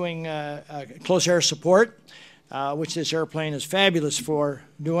doing close air support, which this airplane is fabulous for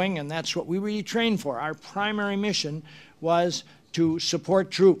doing, and that's what we really trained for. Our primary mission was to support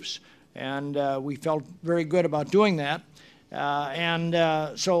troops, and we felt very good about doing that.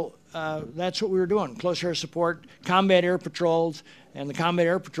 So that's what we were doing, close air support, combat air patrols, and the combat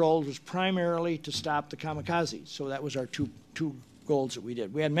air patrols was primarily to stop the kamikazes. So that was our two goals that we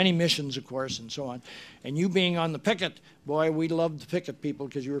did. We had many missions, of course, and so on. And you being on the picket, boy, we loved the picket people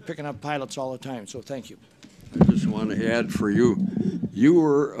because you were picking up pilots all the time, so thank you. I just want to add for you, you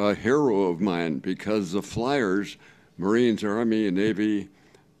were a hero of mine because the flyers, Marines, Army, and Navy,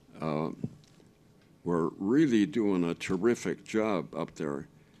 were really doing a terrific job up there,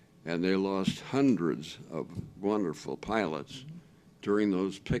 and they lost hundreds of wonderful pilots during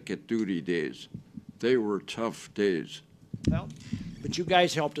those picket duty days. They were tough days. Well, but you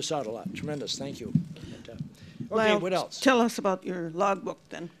guys helped us out a lot. Tremendous. Thank you. But, okay, well, what else? Tell us about your logbook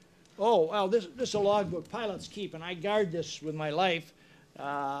then. Oh, well, this is a logbook pilots keep, and I guard this with my life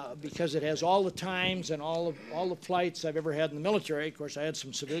because it has all the times and all the flights I've ever had in the military. Of course, I had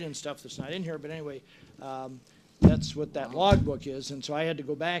some civilian stuff that's not in here, but anyway, that's what that logbook is. And so I had to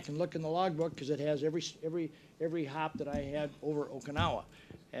go back and look in the logbook because it has every hop that I had over Okinawa,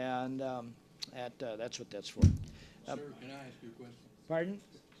 and that's what that's for. Sir, can I ask you a question? Pardon?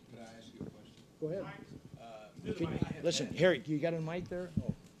 Can I ask you a question? Go ahead. Listen, Harry, you got a mic there?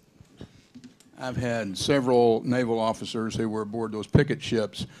 Oh. I've had several naval officers who were aboard those picket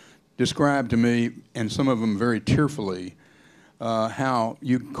ships describe to me, and some of them very tearfully, how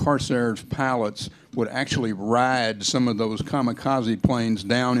you Corsairs pilots would actually ride some of those kamikaze planes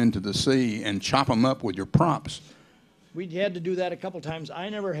down into the sea and chop them up with your props. We had to do that a couple times. I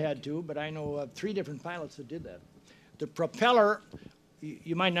never had to, but I know of 3 different pilots that did that. The propeller,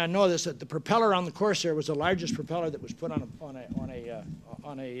 you might not know this, that the propeller on the Corsair was the largest propeller that was put on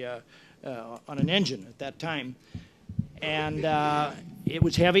an engine at that time, and it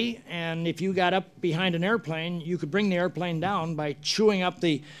was heavy. And if you got up behind an airplane, you could bring the airplane down by chewing up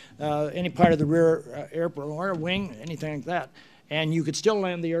the any part of the rear airplane or wing, anything like that, and you could still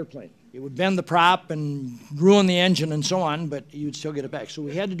land the airplane. It would bend the prop and ruin the engine and so on, but you'd still get it back. So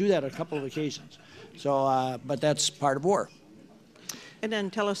we had to do that a couple of occasions. So, but that's part of war. And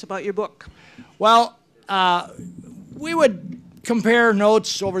then tell us about your book. Well, we would compare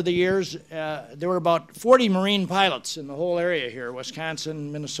notes over the years. There were about 40 Marine pilots in the whole area here,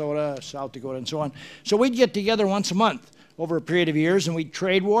 Wisconsin, Minnesota, South Dakota, and so on. So we'd get together once a month over a period of years, and we'd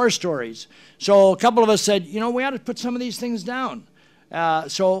trade war stories. So a couple of us said, you know, we ought to put some of these things down.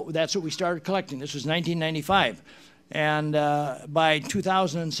 So that's what we started collecting. This was 1995. And by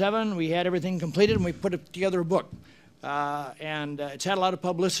 2007, we had everything completed, and we put together a book. It's had a lot of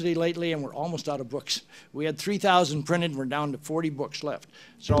publicity lately, and we're almost out of books. We had 3,000 printed, and we're down to 40 books left.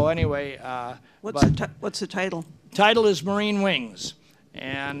 So anyway, what's the title? Title is Marine Wings,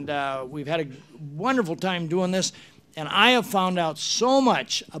 and we've had a wonderful time doing this. And I have found out so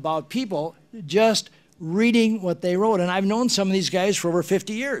much about people just reading what they wrote. And I've known some of these guys for over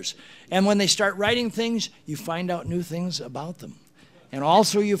 50 years. And when they start writing things, you find out new things about them. And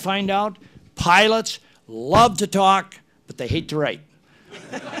also you find out pilots love to talk, but they hate to write.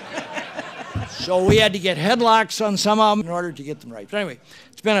 So we had to get headlocks on some of them in order to get them right. But anyway,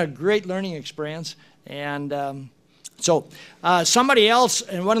 it's been a great learning experience. And somebody else,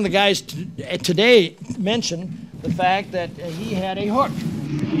 and one of the guys today mentioned the fact that he had a hook.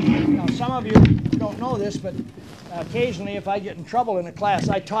 Now, some of you don't know this, but occasionally if I get in trouble in a class,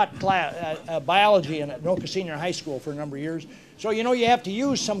 I taught biology at Anoka Senior High School for a number of years. So, you know, you have to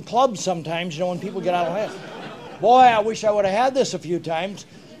use some clubs sometimes, you know, when people get out of hand. Boy, I wish I would have had this a few times.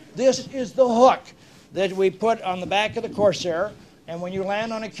 This is the hook that we put on the back of the Corsair, and when you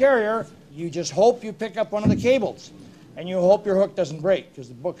land on a carrier, you just hope you pick up one of the cables. And you hope your hook doesn't break, because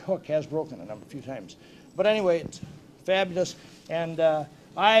the hook has broken a few times. But anyway, it's fabulous. And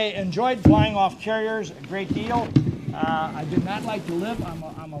I enjoyed flying off carriers a great deal. I do not like to live.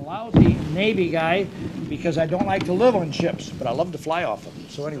 I'm a lousy Navy guy because I don't like to live on ships, but I love to fly off them.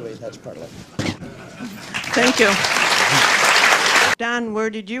 So anyway, that's part of it. Thank you. Don, where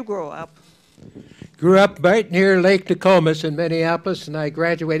did you grow up? Grew up right near Lake Nokomis in Minneapolis, and I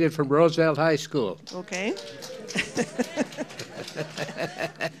graduated from Roosevelt High School. Okay.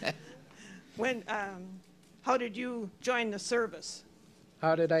 How did you join the service?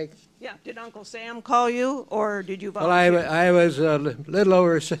 How did I? Yeah, did Uncle Sam call you, or did you Well, volunteer? I was a little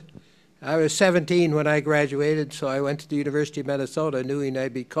over, I was 17 when I graduated, so I went to the University of Minnesota knowing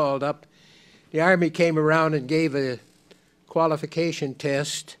I'd be called up. The Army came around and gave a qualification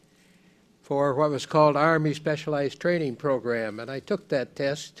test for what was called Army Specialized Training Program, and I took that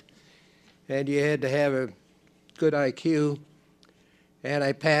test, and you had to have a good IQ, and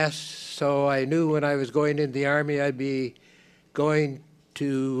I passed, so I knew when I was going into the Army I'd be going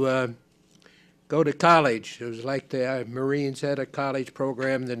to go to college. It was like the Marines had a college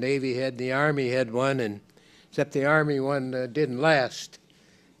program, the Navy had, the Army had one, and except the Army one didn't last.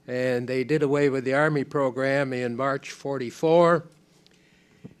 And they did away with the Army program in March '44,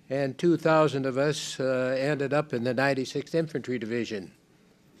 and 2,000 of us ended up in the 96th Infantry Division.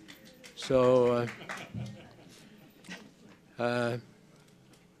 So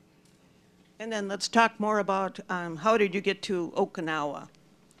And then let's talk more about how did you get to Okinawa?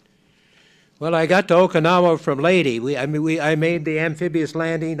 well, I got to Okinawa from Leyte. I made the amphibious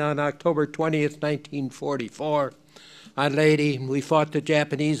landing on October 20th, 1944 on Leyte. We fought the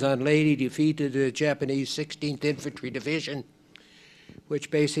Japanese on Leyte, defeated the Japanese 16th Infantry Division, which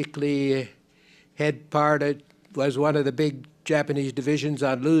basically was one of the big Japanese divisions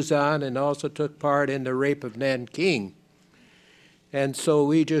on Luzon and also took part in the rape of Nanking. And so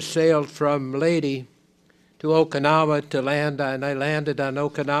we just sailed from Leyte to Okinawa to land, and I landed on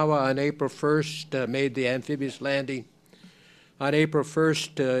Okinawa on April 1st, made the amphibious landing on April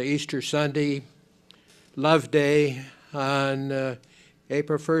 1st, Easter Sunday, Love Day on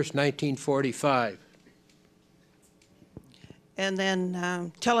April 1st, 1945. And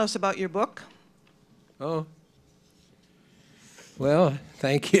then tell us about your book. Oh, well,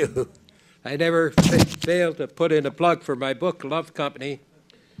 thank you. I never failed to put in a plug for my book, Love Company.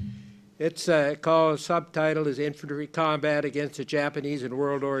 It's called, subtitle is Infantry Combat Against the Japanese in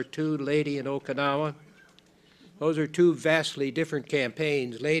World War II, Leyte and Okinawa. Those are two vastly different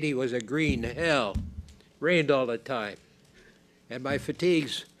campaigns. Leyte was a green hell, rained all the time, and my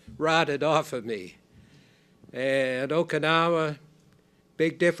fatigues rotted off of me. And Okinawa,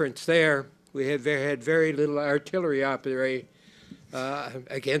 big difference there. We had very little artillery operation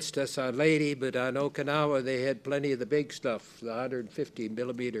against us on Leyte, but on Okinawa they had plenty of the big stuff, the 150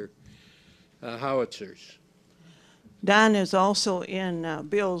 millimeter howitzers. Don is also in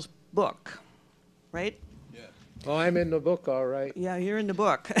Bill's book, right? Yeah. Oh, I'm in the book, all right. Yeah, you're in the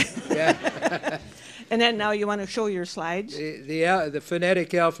book. Yeah. And then now you want to show your slides? The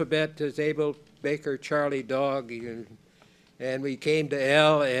phonetic alphabet is Abel, Baker, Charlie, Dog, and we came to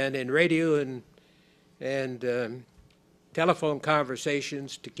L, and in radio and telephone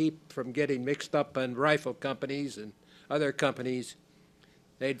conversations to keep from getting mixed up on rifle companies and other companies,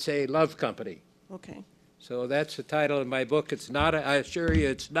 they'd say Love Company. Okay. So that's the title of my book. It's not, I assure you,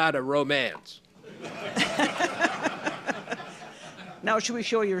 it's not a romance. Now, should we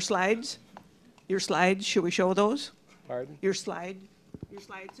show your slides? Your slides, should we show those? Pardon? Your slides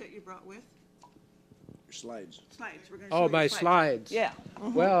that you brought with? Slides. Slides. We're going to show Oh, you my slides. Yeah.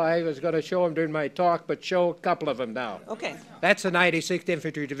 Well, I was going to show them during my talk, but show a couple of them now. Okay. That's the 96th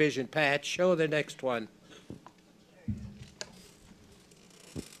Infantry Division patch. Show the next one.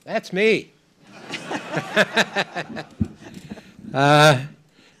 That's me. That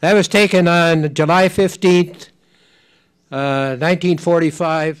was taken on July 15th,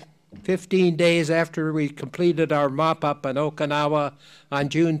 1945, 15 days after we completed our mop-up in Okinawa on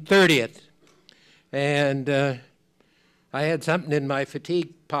June 30th. And I had something in my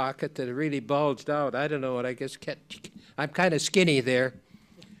fatigue pocket that really bulged out. I don't know what, I guess I'm kind of skinny there.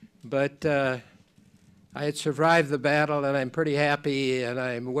 But I had survived the battle, and I'm pretty happy, and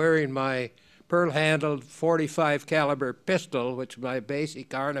I'm wearing my pearl-handled 45 caliber pistol, which is my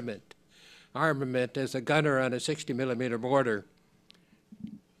basic armament as a gunner on a 60 millimeter mortar.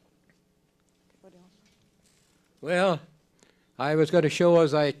 Well, I was going to show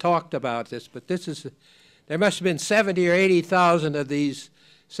as I talked about this, but this is, there must have been 70 or 80,000 of these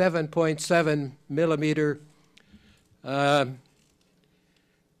 7.7 millimeter 31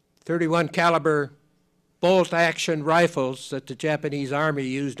 caliber bolt action rifles that the Japanese Army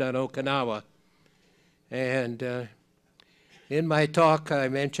used on Okinawa. And in my talk, I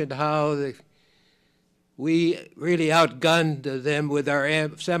mentioned how we really outgunned them with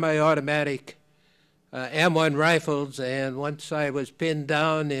our semi-automatic M1 rifles, and once I was pinned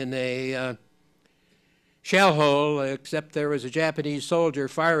down in a shell hole, except there was a Japanese soldier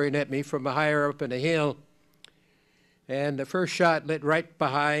firing at me from higher up in a hill, and the first shot lit right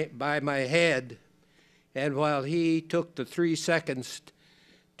by my head, and while he took the 3 seconds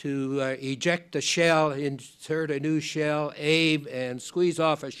to eject the shell, insert a new shell, aim, and squeeze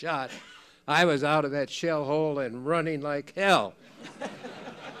off a shot, I was out of that shell hole and running like hell.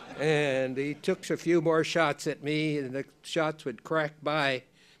 And he took a few more shots at me, and the shots would crack by,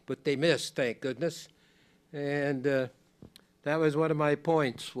 but they missed, thank goodness. And that was one of my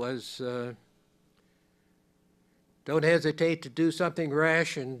points, was don't hesitate to do something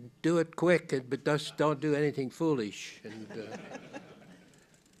rash and do it quick, but just don't do anything foolish. And,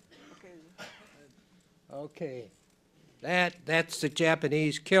 okay, that's the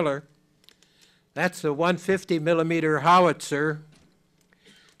Japanese killer. That's the 150 millimeter howitzer.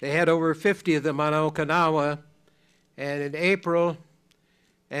 They had over 50 of them on Okinawa, and in April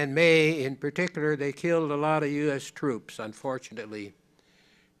and May in particular, they killed a lot of U.S. troops, unfortunately.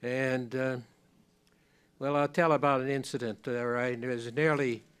 And, well, I'll tell about an incident where I was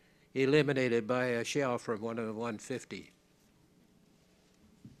nearly eliminated by a shell from one of the 150.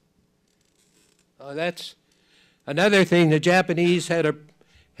 That's another thing. The Japanese had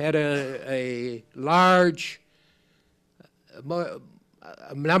a large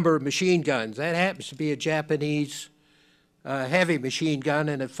number of machine guns. That happens to be a Japanese heavy machine gun,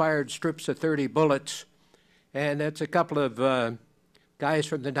 and it fired strips of 30 bullets. And that's a couple of guys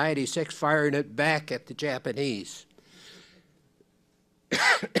from the 96 firing it back at the Japanese.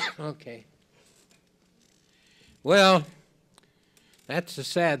 Okay. Well, that's a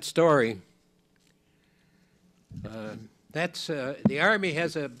sad story. The Army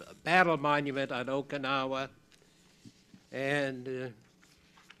has a battle monument on Okinawa, and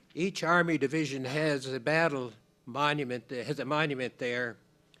each Army division has a battle monument, has a monument there,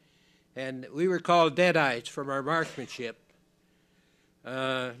 and we were called Deadeyes from our marksmanship.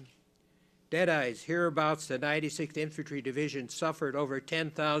 Deadeyes, hereabouts the 96th Infantry Division suffered over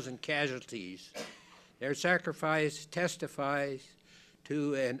 10,000 casualties. Their sacrifice testifies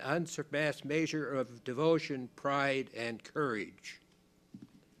to an unsurpassed measure of devotion, pride, and courage.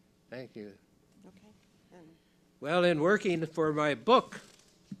 Thank you. Okay. Well, in working for my book,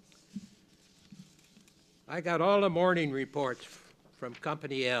 I got all the morning reports from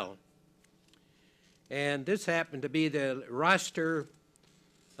Company L. And this happened to be the roster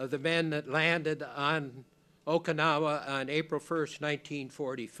of the men that landed on Okinawa on April 1st,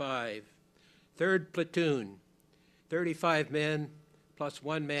 1945. 3rd Platoon, 35 men, plus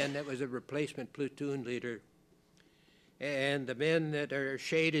 1 man that was a replacement platoon leader. And the men that are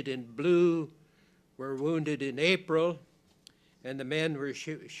shaded in blue were wounded in April, and the men were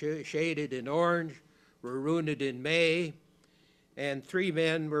shaded in orange were wounded in May, and 3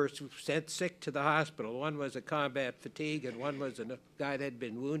 men were sent sick to the hospital. One was a combat fatigue, and one was a guy that had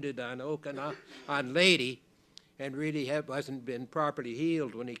been wounded on Okinawa, on Lady, and really wasn't been properly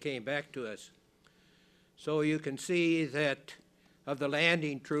healed when he came back to us. So you can see that of the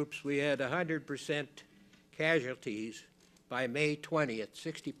landing troops, we had 100% casualties by May 20th,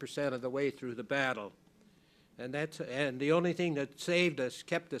 60% of the way through the battle. And the only thing that saved us,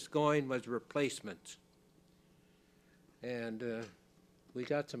 kept us going, was replacements. And we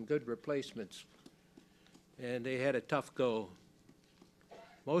got some good replacements, and they had a tough go.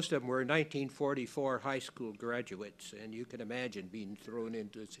 Most of them were 1944 high school graduates, and you can imagine being thrown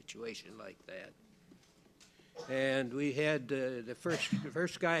into a situation like that. And we had the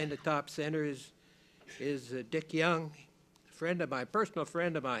first guy in the top center is Dick Young, a friend of mine, personal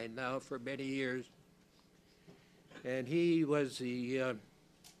friend of mine now for many years. And he was the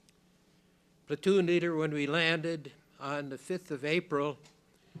platoon leader when we landed on the 5th of April,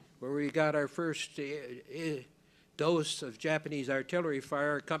 where we got our first dose of Japanese artillery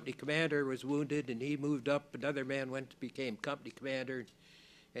fire. Our company commander was wounded, and he moved up. Another man became company commander,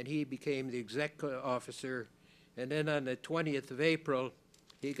 and he became the executive officer. And then on the 20th of April,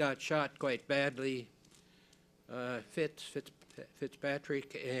 he got shot quite badly,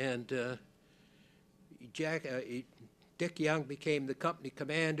 Fitzpatrick, and Dick Young became the company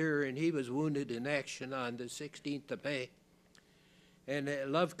commander, and he was wounded in action on the 16th of May. And the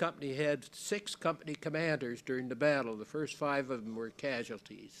Love Company had 6 company commanders during the battle. The first 5 of them were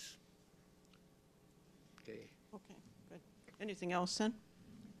casualties. Okay. Okay, good. Anything else, then?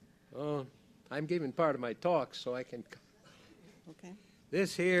 Oh, I'm giving part of my talk, so I can. Okay.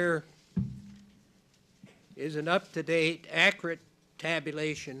 This here is an up-to-date, accurate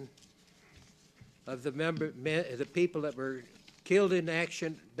tabulation of the people that were killed in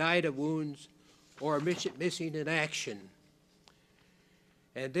action, died of wounds, or missing in action.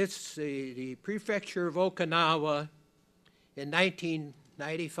 And this, the prefecture of Okinawa in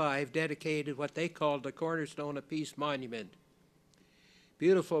 1995 dedicated what they called the Cornerstone of Peace Monument.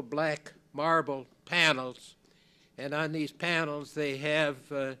 Beautiful black marble panels, and on these panels they have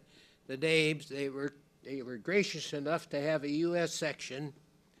the names. They were gracious enough to have a U.S. section,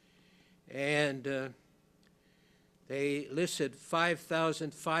 and they listed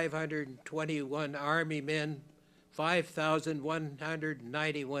 5,521 Army men,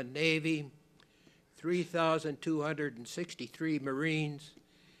 5,191 Navy, 3,263 Marines,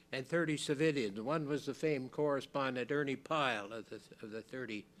 and 30 civilians. One was the famed correspondent Ernie Pyle of the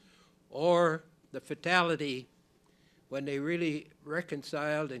 30. Or the fatality, when they really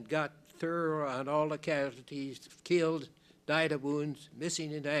reconciled and got thorough on all the casualties, killed, died of wounds,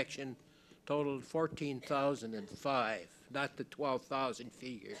 missing in action, totaled 14,005, not the 12,000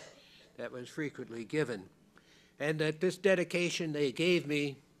 figure that was frequently given. And at this dedication, they gave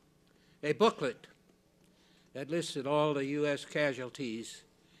me a booklet that listed all the U.S. casualties,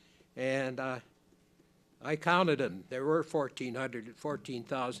 and I counted them. There were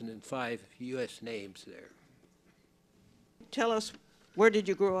 14,005 U.S. names there. Tell us, where did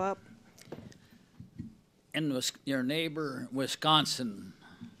you grow up? In your neighbor, Wisconsin.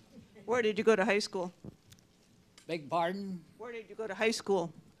 Where did you go to high school? Beg pardon? Where did you go to high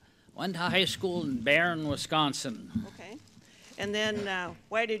school? Went to high school in Barron, Wisconsin. Okay. And then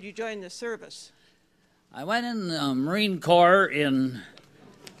why did you join the service? I went in the Marine Corps in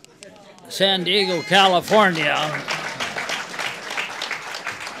San Diego, California.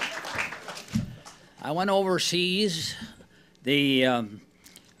 I went overseas. The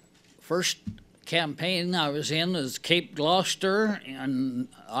first campaign I was in was Cape Gloucester and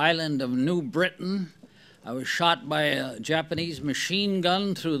island of New Britain. I was shot by a Japanese machine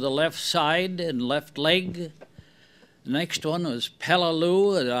gun through the left side and left leg. The next one was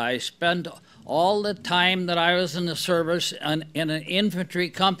Peleliu, and I spent all the time that I was in the service in an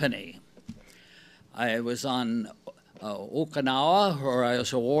infantry company. I was on Okinawa, where I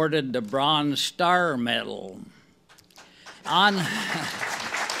was awarded the Bronze Star Medal.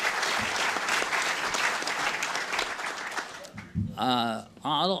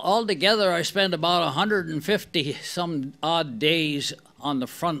 Altogether, I spent about 150 some odd days on the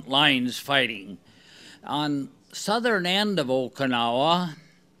front lines fighting. On southern end of Okinawa,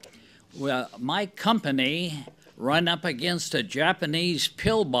 well, my company ran up against a Japanese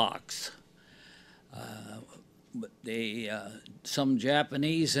pillbox. Some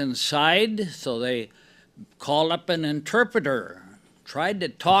Japanese inside, so they called up an interpreter, tried to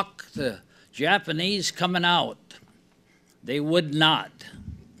talk the Japanese coming out. They would not.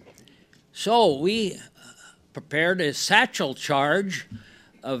 So we prepared a satchel charge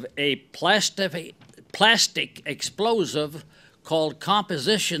of a plastic explosive called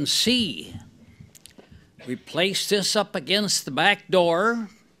Composition C. We placed this up against the back door,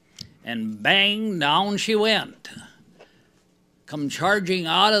 and bang, down she went. Come charging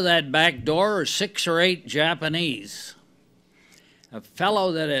out of that back door are 6 or 8 Japanese. A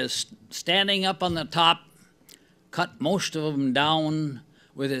fellow that is standing up on the top cut most of them down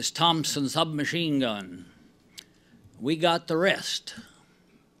with his Thompson submachine gun. We got the rest.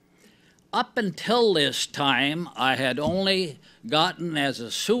 Up until this time, I had only gotten as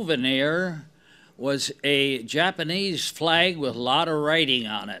a souvenir was a Japanese flag with a lot of writing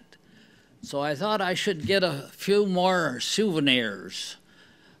on it. So I thought I should get a few more souvenirs.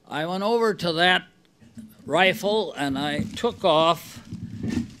 I went over to that rifle and I took off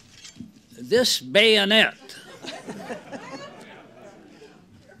this bayonet.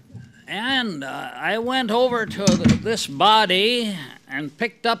 And I went over to this body and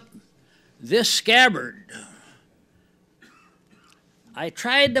picked up this scabbard. I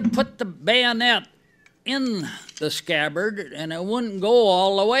tried to put the bayonet in the scabbard and it wouldn't go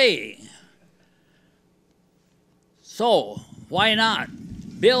all the way. So, why not?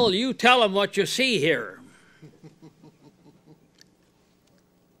 Bill, you tell him what you see here.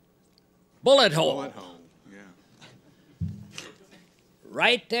 Bullet hole. Bullet hole, yeah.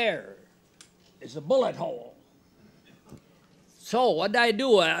 Right there is a bullet hole. So what did I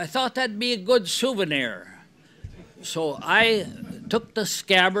do? I thought that'd be a good souvenir. So I took the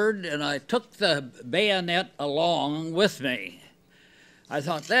scabbard and I took the bayonet along with me. I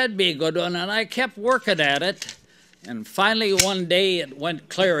thought that'd be a good one, and I kept working at it, and finally one day it went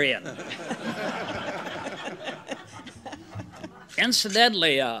clarion.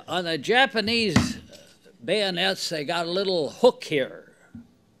 Incidentally, on the Japanese bayonets, they got a little hook here.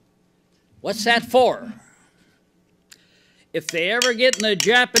 What's that for? If they ever get in a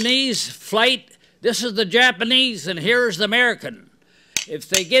Japanese flight, this is the Japanese and here's the American. If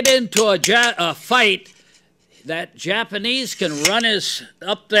they get into a fight, that Japanese can run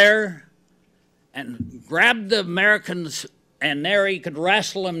up there and grab the Americans, and there he could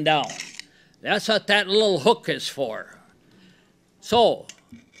wrestle them down. That's what that little hook is for. So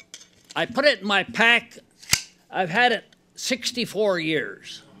I put it in my pack. I've had it 64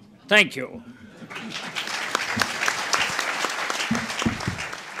 years. Thank you.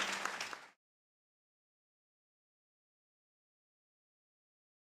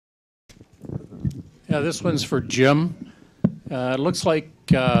 Yeah, this one's for Jim. It looks like,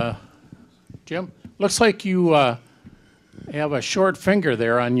 Jim, looks like you have a short finger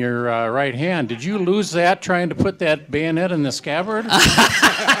there on your right hand. Did you lose that trying to put that bayonet in the scabbard?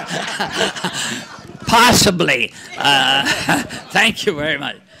 Possibly. Thank you very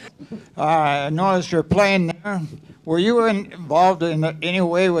much. I noticed you're playing there. Were you involved in any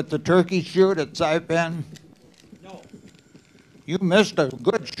way with the turkey shoot at Saipan? No. You missed a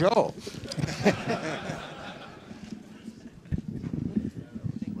good show.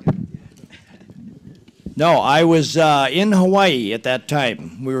 No, I was in Hawaii at that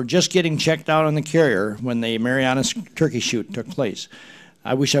time. We were just getting checked out on the carrier when the Marianas turkey shoot took place.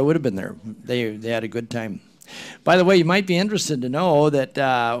 I wish I would have been there. They had a good time. By the way, you might be interested to know that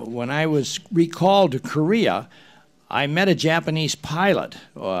when I was recalled to Korea, I met a Japanese pilot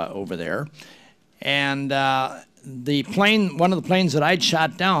over there, and the plane, one of the planes that I'd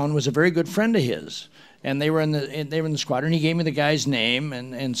shot down, was a very good friend of his, and they were in the squadron. He gave me the guy's name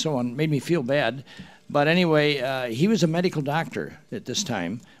and so on. Made me feel bad. But anyway, he was a medical doctor at this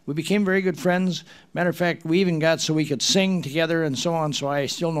time. We became very good friends. Matter of fact, we even got so we could sing together and so on. So I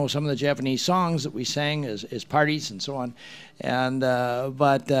still know some of the Japanese songs that we sang as parties and so on. And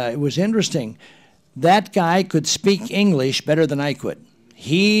but it was interesting. That guy could speak English better than I could.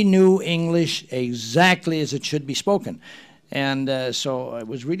 He knew English exactly as it should be spoken. And so it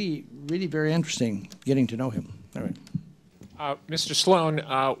was really, really very interesting getting to know him. All right. Mr. Sloan,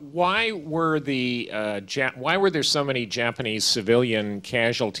 why were there so many Japanese civilian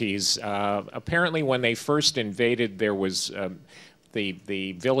casualties? Apparently, when they first invaded, there was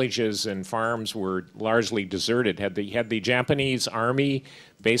the villages and farms were largely deserted. Had the Japanese army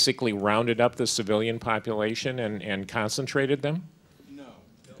basically rounded up the civilian population and concentrated them? No.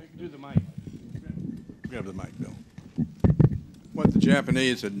 Do the mic. Grab the mic, Bill. What the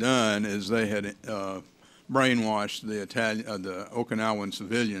Japanese had done is they had brainwashed the Okinawan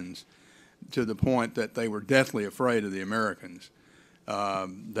civilians to the point that they were deathly afraid of the Americans.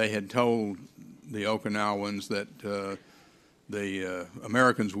 They had told the Okinawans that the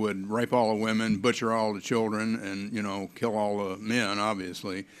Americans would rape all the women, butcher all the children, and, you know, kill all the men,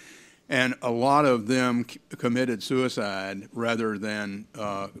 obviously. And a lot of them committed suicide rather than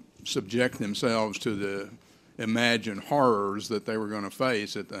subject themselves to the imagined horrors that they were going to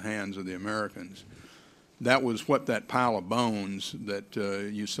face at the hands of the Americans. that was what that pile of bones that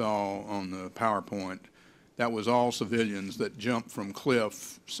you saw on the PowerPoint, that was all civilians that jumped from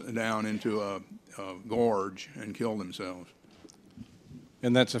cliffs down into a gorge and killed themselves.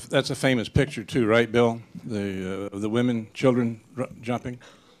 And that's a famous picture too, right, Bill? The women, children jumping.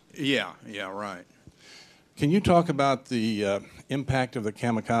 Yeah, right. Can you talk about the impact of the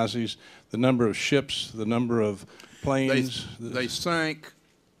kamikazes, the number of ships, the number of planes? They sank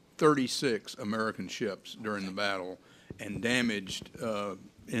 36 American ships during the battle and damaged,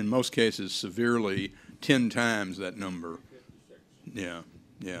 in most cases severely, 10 times that number. Yeah.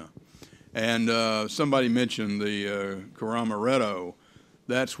 And somebody mentioned the Karamaretto.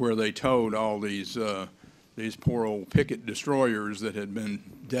 That's where they towed all these poor old picket destroyers that had been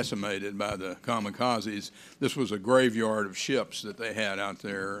decimated by the kamikazes. This was a graveyard of ships that they had out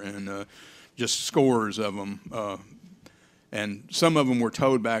there, and just scores of them. And some of them were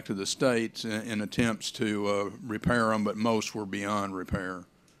towed back to the States in attempts to repair them, but most were beyond repair.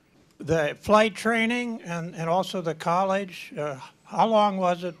 The flight training and also the college, how long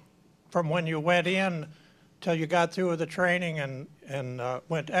was it from when you went in till you got through with the training and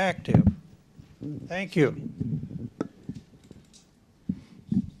went active? Thank you.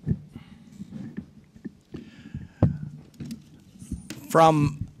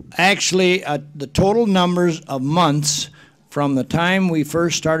 From actually the total numbers of months from the time we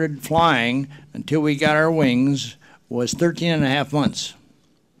first started flying until we got our wings was 13 and a half months.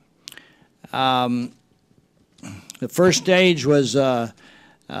 The first stage was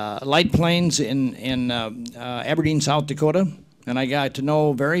light planes in Aberdeen, South Dakota, and I got to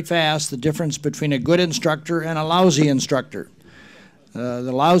know very fast the difference between a good instructor and a lousy instructor.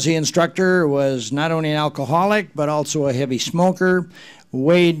 The lousy instructor was not only an alcoholic but also a heavy smoker,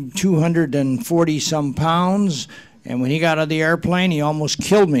 weighed 240 some pounds, and when he got out of the airplane he almost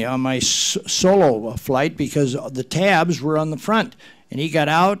killed me on my solo flight because the tabs were on the front, and he got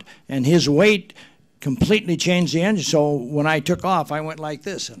out and his weight completely changed the engine. So when I took off, I went like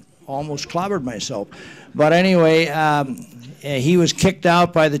this and almost clobbered myself. But anyway, he was kicked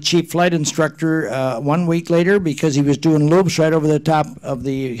out by the chief flight instructor 1 week later because he was doing loops right over the top of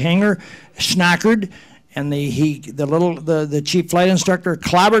the hangar, snockered, and the chief flight instructor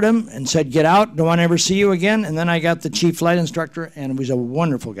clobbered him and said, "Get out, don't want to ever see you again." And then I got the chief flight instructor, and he was a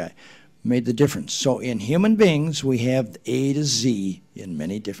wonderful guy. Made the difference. So in human beings, we have A to Z in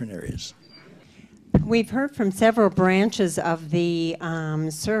many different areas. We've heard from several branches of the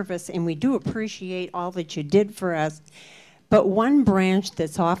service, and we do appreciate all that you did for us. But one branch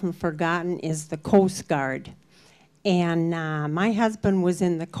that's often forgotten is the Coast Guard. And my husband was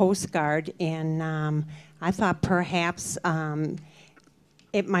in the Coast Guard, and I thought perhaps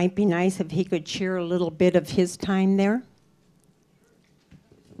it might be nice if he could share a little bit of his time there.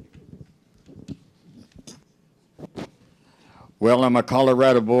 Well, I'm a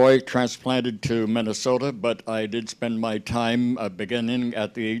Colorado boy, transplanted to Minnesota, but I did spend my time beginning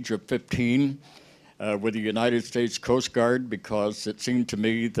at the age of 15 with the United States Coast Guard because it seemed to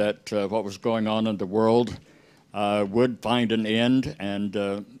me that what was going on in the world would find an end,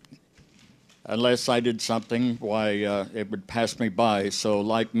 and unless I did something, why, it would pass me by. So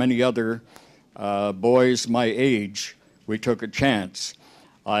like many other boys my age, we took a chance.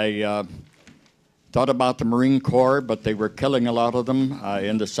 I thought about the Marine Corps, but they were killing a lot of them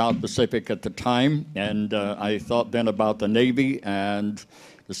in the South Pacific at the time, and I thought then about the Navy and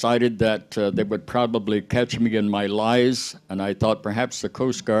decided that they would probably catch me in my lies, and I thought perhaps the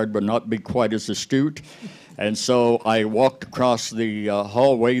Coast Guard would not be quite as astute. And so I walked across the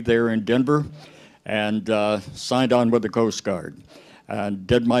hallway there in Denver and signed on with the Coast Guard and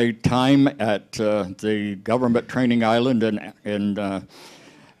did my time at the government training island in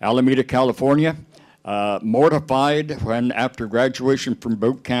Alameda, California. Mortified when after graduation from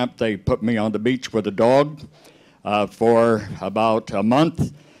boot camp they put me on the beach with a dog for about a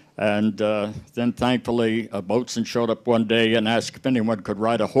month, and then thankfully a boatswain showed up one day and asked if anyone could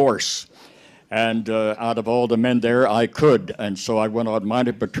ride a horse, and out of all the men there I could, and so I went on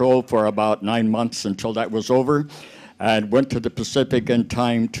mounted patrol for about 9 months until that was over, and went to the Pacific in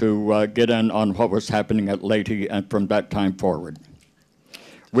time to get in on what was happening at Leyte, and from that time forward.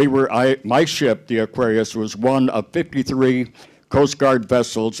 My ship, the Aquarius, was one of 53 Coast Guard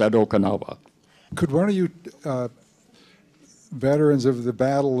vessels at Okinawa. Could one of you veterans of the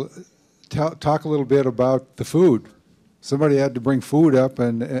battle talk a little bit about the food? Somebody had to bring food up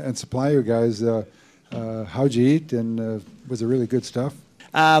and supply you guys. How'd you eat, and was it really good stuff?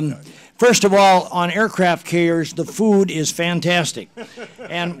 First of all, on aircraft carriers, the food is fantastic.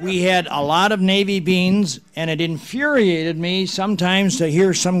 And we had a lot of Navy beans, and it infuriated me sometimes to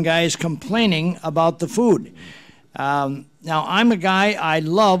hear some guys complaining about the food. Now, I'm a guy, I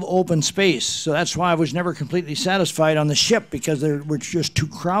love open space, so that's why I was never completely satisfied on the ship, because they were just too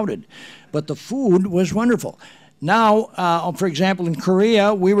crowded. But the food was wonderful. Now, for example, in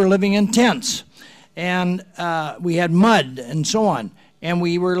Korea, we were living in tents, and we had mud and so on. And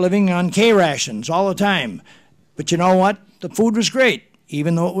we were living on K rations all the time. But you know what? The food was great,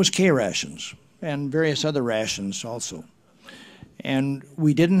 even though it was K rations, and various other rations also. And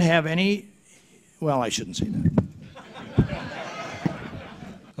we didn't have any, well, I shouldn't say that.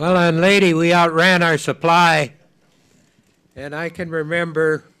 Well, on Lady, we outran our supply. And I can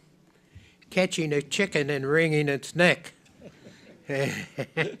remember catching a chicken and wringing its neck.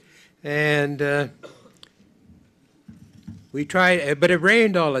 And we tried, but it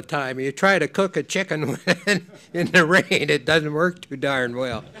rained all the time. You try to cook a chicken in the rain, it doesn't work too darn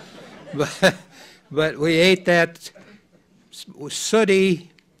well. But we ate that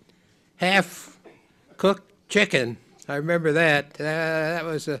sooty, half-cooked chicken. I remember that. That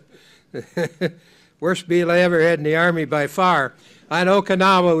was the worst meal I ever had in the Army by far. On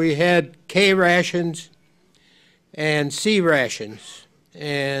Okinawa, we had K rations and C rations.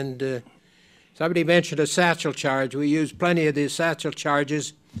 And somebody mentioned a satchel charge. We used plenty of these satchel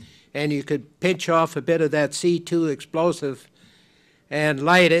charges, and you could pinch off a bit of that C2 explosive and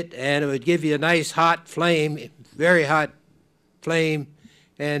light it, and it would give you a nice hot flame, very hot flame,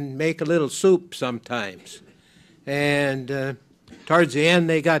 and make a little soup sometimes. And towards the end,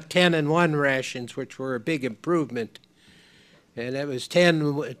 they got 10-in-1 rations, which were a big improvement. And that was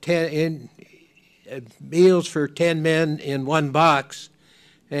 10 meals for 10 men in one box.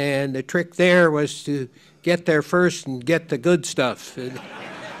 And the trick there was to get there first and get the good stuff.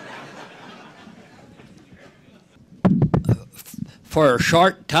 For a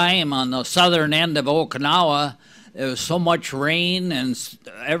short time on the southern end of Okinawa, there was so much rain and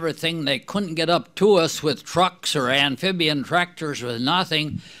everything, they couldn't get up to us with trucks or amphibian tractors with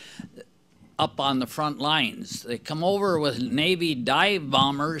nothing up on the front lines. They come over with Navy dive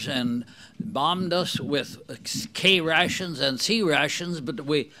bombers and bombed us with K rations and C rations, but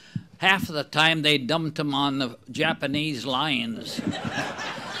half of the time they dumped them on the Japanese lines.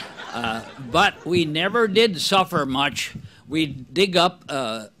 But we never did suffer much. We'd dig up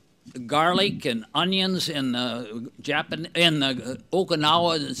garlic and onions in the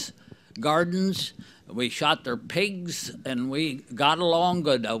Okinawa's gardens. We shot their pigs, and we got along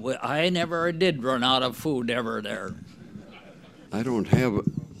good. I never did run out of food ever there. I don't have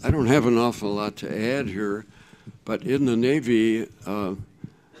an awful lot to add here, but in the Navy,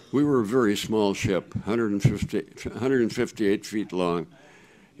 we were a very small ship, 158 feet long,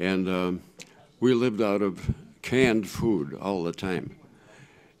 and we lived out of canned food all the time.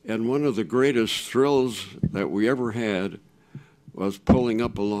 And one of the greatest thrills that we ever had was pulling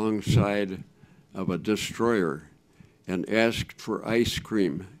up alongside of a destroyer and asked for ice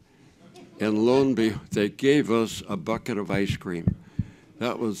cream. And lo and behold, they gave us a bucket of ice cream.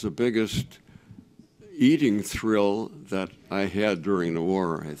 That was the biggest eating thrill that I had during the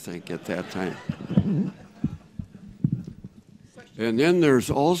war, I think, at that time. And then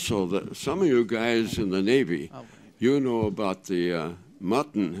there's also, some of you guys in the Navy, you know about the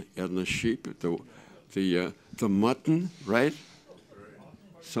mutton and the sheep, the mutton, right?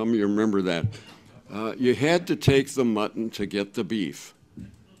 Some of you remember that. You had to take the mutton to get the beef.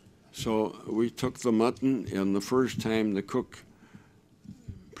 So we took the mutton, and the first time the cook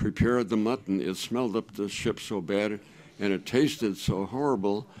prepared the mutton, it smelled up the ship so bad, and it tasted so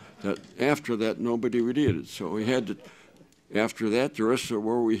horrible that after that nobody would eat it. So we had to, after that, the rest of the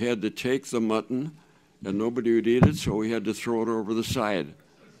war, we had to take the mutton, and nobody would eat it, so we had to throw it over the side.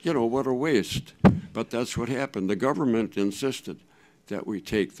 You know, what a waste. But that's what happened. The government insisted that we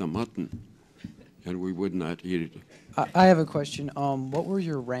take the mutton, and we would not eat it. I have a question. What were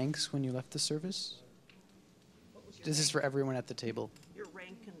your ranks when you left the service? This is for everyone at the table. Your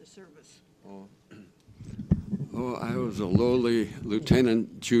rank in the service. Oh, I was a lowly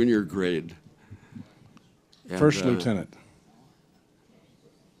lieutenant, junior grade. And, First lieutenant.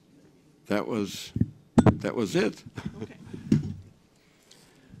 That was it. Okay.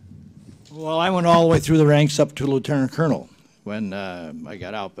 Well, I went all the way through the ranks up to lieutenant colonel when I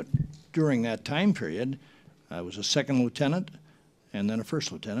got out, but during that time period, I was a second lieutenant, and then a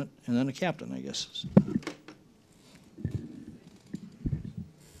first lieutenant, and then a captain, I guess.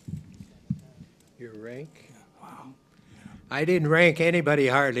 Your rank? Wow. I didn't rank anybody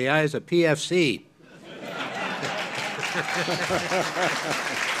hardly. I was a PFC.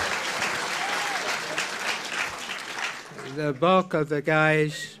 The bulk of the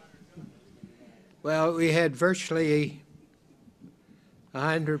guys, well, we had virtually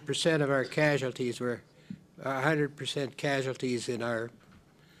 100% of our casualties were 100% casualties in our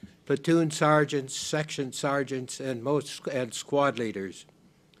platoon sergeants, section sergeants, and squad leaders.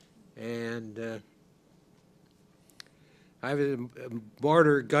 And I was a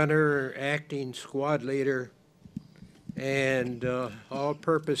mortar gunner, acting squad leader, and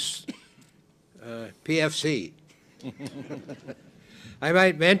all-purpose PFC. I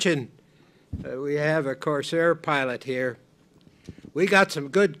might mention we have a Corsair pilot here. We got some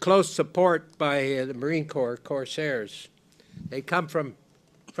good close support by the Marine Corps Corsairs. They come from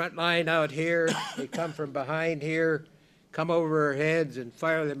front line out here, they come from behind here, come over our heads and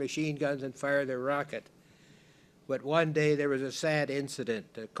fire their machine guns and fire their rocket. But one day there was a sad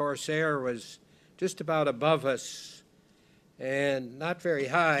incident. The Corsair was just about above us and not very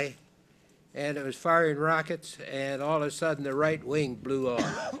high, and it was firing rockets, and all of a sudden the right wing blew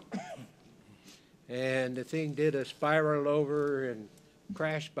off. And the thing did a spiral over and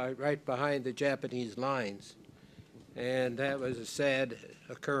crashed right behind the Japanese lines. And that was a sad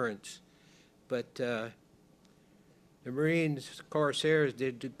occurrence. But the Marines, Corsairs,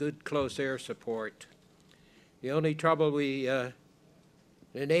 did good close air support. The only trouble the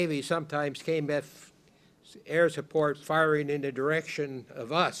Navy sometimes came at air support firing in the direction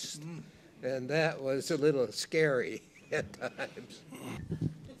of us. And that was a little scary at times.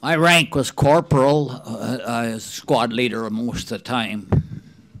 My rank was corporal, squad leader most of the time.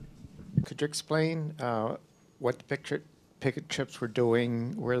 Could you explain what the picket trips were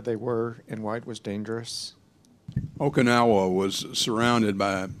doing, where they were, and why it was dangerous? Okinawa was surrounded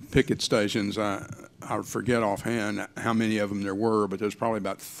by picket stations. I forget offhand how many of them there were, but there's probably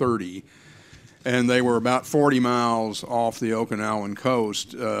about 30. And they were about 40 miles off the Okinawan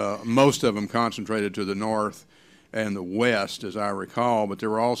coast, most of them concentrated to the north and the west, as I recall, but there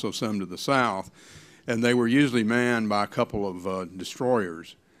were also some to the south. And they were usually manned by a couple of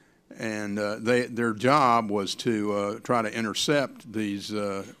destroyers. And their job was to try to intercept these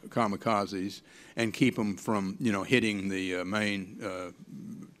kamikazes and keep them from, hitting the main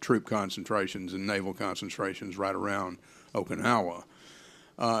troop concentrations and naval concentrations right around Okinawa.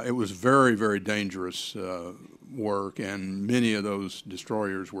 It was very, very dangerous work, and many of those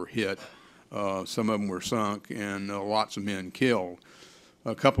destroyers were hit. Some of them were sunk, and lots of men killed.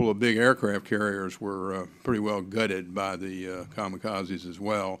 A couple of big aircraft carriers were pretty well gutted by the kamikazes as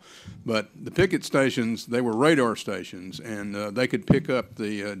well. But the picket stations, they were radar stations, and they could pick up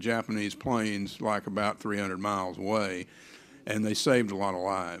the Japanese planes like about 300 miles away, and they saved a lot of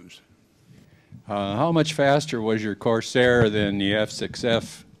lives. How much faster was your Corsair than the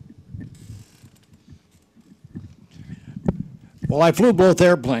F6F? Well, I flew both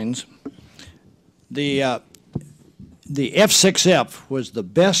airplanes. The F6F was the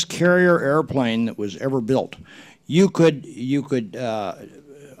best carrier airplane that was ever built. You could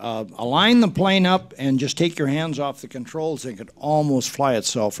align the plane up and just take your hands off the controls, and it could almost fly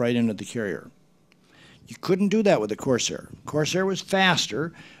itself right into the carrier. You couldn't do that with the Corsair. Corsair was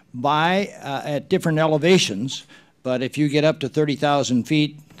faster at different elevations, but if you get up to 30,000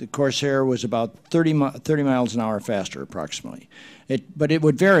 feet, the Corsair was about 30 miles an hour faster, approximately. But it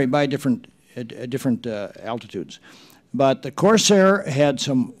would vary by different altitudes. But the Corsair had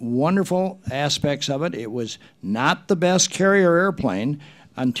some wonderful aspects of it. It was not the best carrier airplane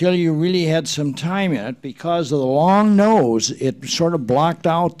until you really had some time in it, because of the long nose. It sort of blocked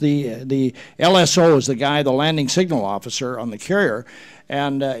out the LSO is the landing signal officer on the carrier,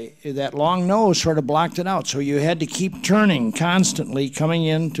 and that long nose sort of blocked it out. So you had to keep turning constantly coming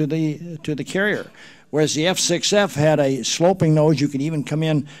into the carrier. Whereas the F6F had a sloping nose, you could even come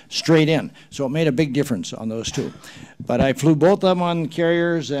in straight in. So it made a big difference on those two. But I flew both of them on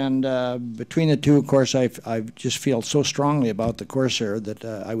carriers, and between the two, of course, I just feel so strongly about the Corsair that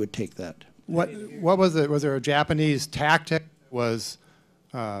I would take that. What was it? Was there a Japanese tactic? Was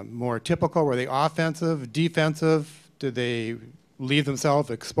more typical? Were they offensive, defensive? Did they leave themselves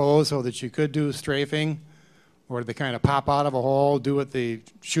exposed so that you could do strafing? Or did they kind of pop out of a hole,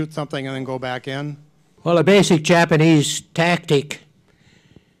 shoot something, and then go back in? Well, the basic Japanese tactic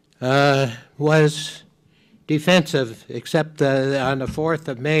was defensive, except on the 4th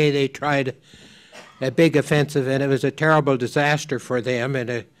of May they tried a big offensive, and it was a terrible disaster for them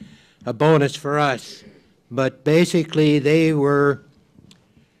and a bonus for us. But basically they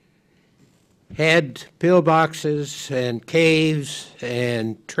had pillboxes and caves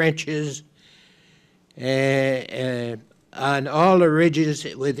and trenches on all the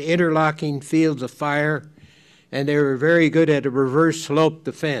ridges with interlocking fields of fire, and they were very good at a reverse slope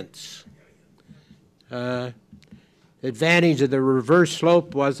defense. Advantage of the reverse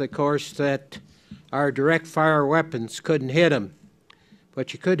slope was, of course, that our direct fire weapons couldn't hit them,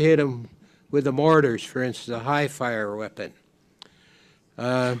 but you could hit them with the mortars, for instance, a high fire weapon.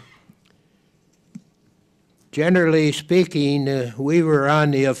 Generally speaking, we were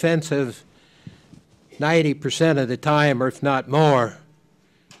on the offensive 90% of the time, or if not more.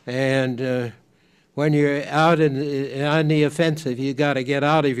 And when you're out on the offensive, you got to get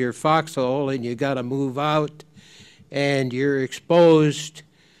out of your foxhole and you got to move out, and you're exposed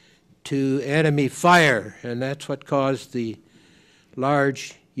to enemy fire, and that's what caused the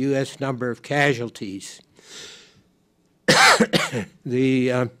large U.S. number of casualties.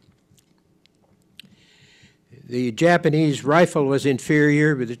 The Japanese rifle was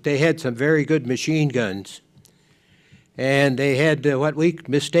inferior, but they had some very good machine guns. And they had what we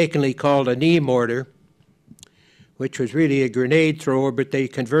mistakenly called a knee mortar, which was really a grenade thrower, but they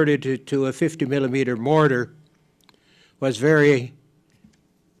converted it to a 50 millimeter mortar, was very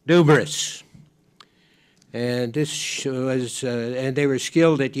numerous. And this was, and they were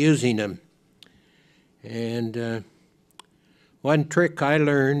skilled at using them. And one trick I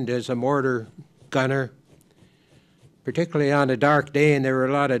learned as a mortar gunner, particularly on a dark day, and there were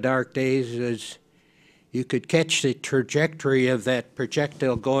a lot of dark days, is you could catch the trajectory of that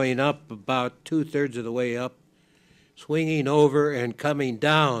projectile going up about 2/3 of the way up, swinging over and coming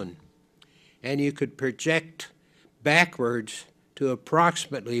down. And you could project backwards to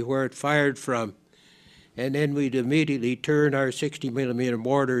approximately where it fired from. And then we'd immediately turn our 60 millimeter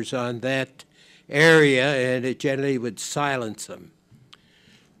mortars on that area, and it generally would silence them.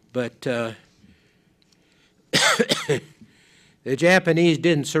 But the Japanese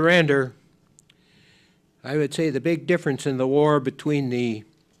didn't surrender. I would say the big difference in the war between the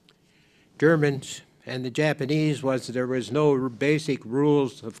Germans and the Japanese was there was no basic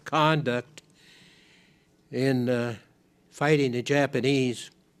rules of conduct in fighting the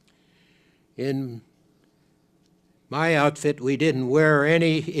Japanese. In my outfit, we didn't wear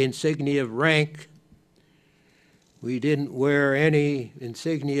any insignia of rank. We didn't wear any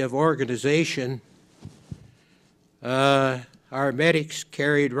insignia of organization. Our medics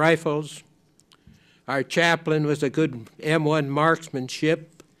carried rifles. Our chaplain was a good M1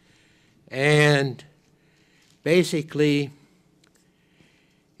 marksmanship, and basically,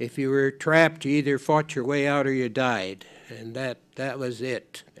 if you were trapped, you either fought your way out or you died, and that was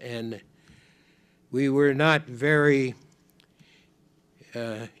it. And we were not very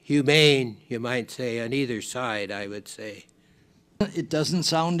humane, you might say, on either side, I would say. It doesn't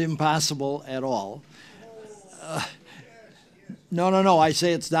sound impossible at all. No, I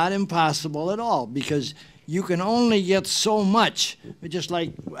say it's not impossible at all, because you can only get so much. Just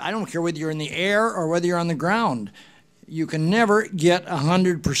like, I don't care whether you're in the air or whether you're on the ground. You can never get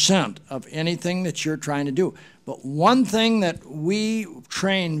 100% of anything that you're trying to do. But one thing that we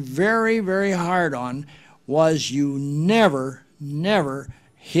trained very, very hard on was you never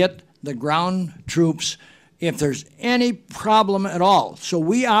hit the ground troops if there's any problem at all. So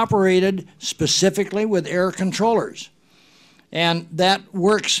we operated specifically with air controllers. And that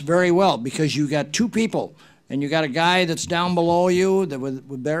works very well because you got two people and you got a guy that's down below you that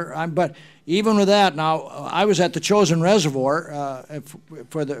with better. But even with that, now I was at the Chosin Reservoir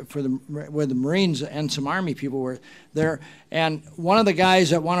where the Marines and some Army people were there, and one of the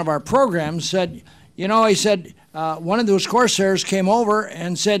guys at one of our programs said, you know, he said one of those Corsairs came over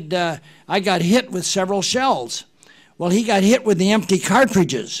and said, I got hit with several shells. Well, he got hit with the empty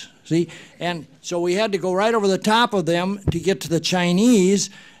cartridges. See, and so we had to go right over the top of them to get to the Chinese,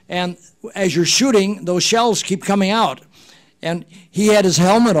 and as you're shooting, those shells keep coming out. And he had his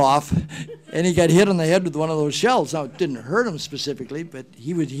helmet off, and he got hit on the head with one of those shells. Now, it didn't hurt him specifically, but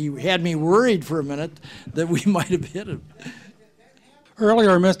he had me worried for a minute that we might have hit him.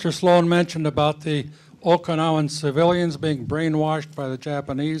 Earlier, Mr. Sloan mentioned about the Okinawan civilians being brainwashed by the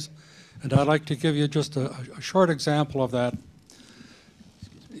Japanese, and I'd like to give you just a short example of that.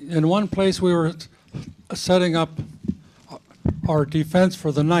 In one place, we were setting up our defense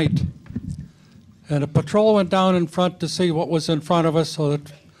for the night, and a patrol went down in front to see what was in front of us so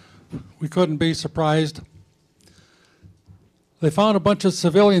that we couldn't be surprised. They found a bunch of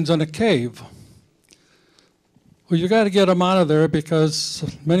civilians in a cave. Well, you got to get them out of there because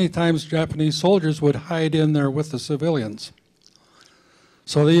many times Japanese soldiers would hide in there with the civilians.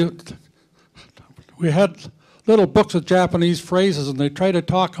 So we had little books with Japanese phrases, and they tried to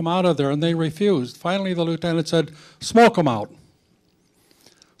talk them out of there, and they refused. Finally, the lieutenant said, smoke them out.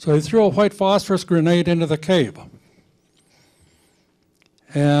 So he threw a white phosphorus grenade into the cave.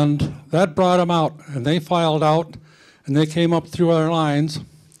 And that brought them out, and they filed out, and they came up through our lines.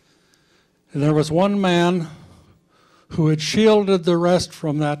 And there was one man who had shielded the rest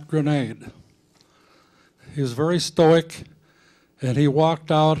from that grenade. He was very stoic, and he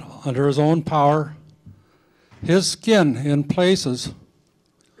walked out under his own power. His skin, in places,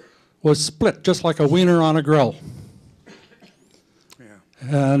 was split just like a wiener on a grill.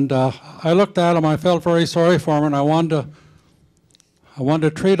 And I looked at him, I felt very sorry for him, and I wanted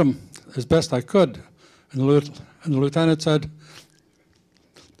to treat him as best I could. And the lieutenant said,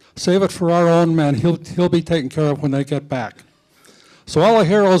 "Save it for our own men. He'll be taken care of when they get back." So all the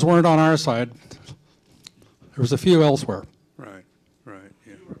heroes weren't on our side. There was a few elsewhere. Right, right,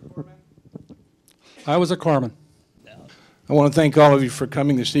 yeah. I was a corpsman. I want to thank all of you for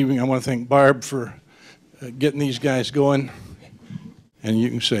coming this evening. I want to thank Barb for getting these guys going. And you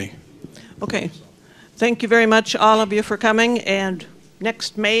can say. Okay. Thank you very much, all of you, for coming. And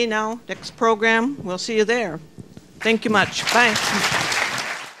next May now, next program, we'll see you there. Thank you much. Bye.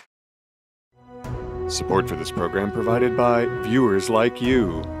 Support for this program provided by viewers like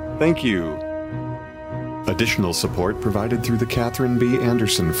you. Thank you. Additional support provided through the Catherine B.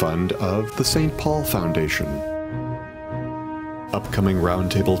 Anderson Fund of the St. Paul Foundation. Upcoming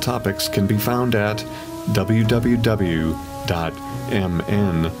roundtable topics can be found at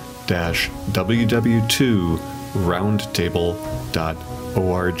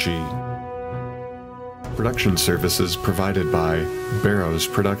Production services provided by Barrows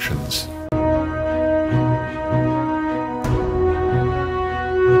Productions.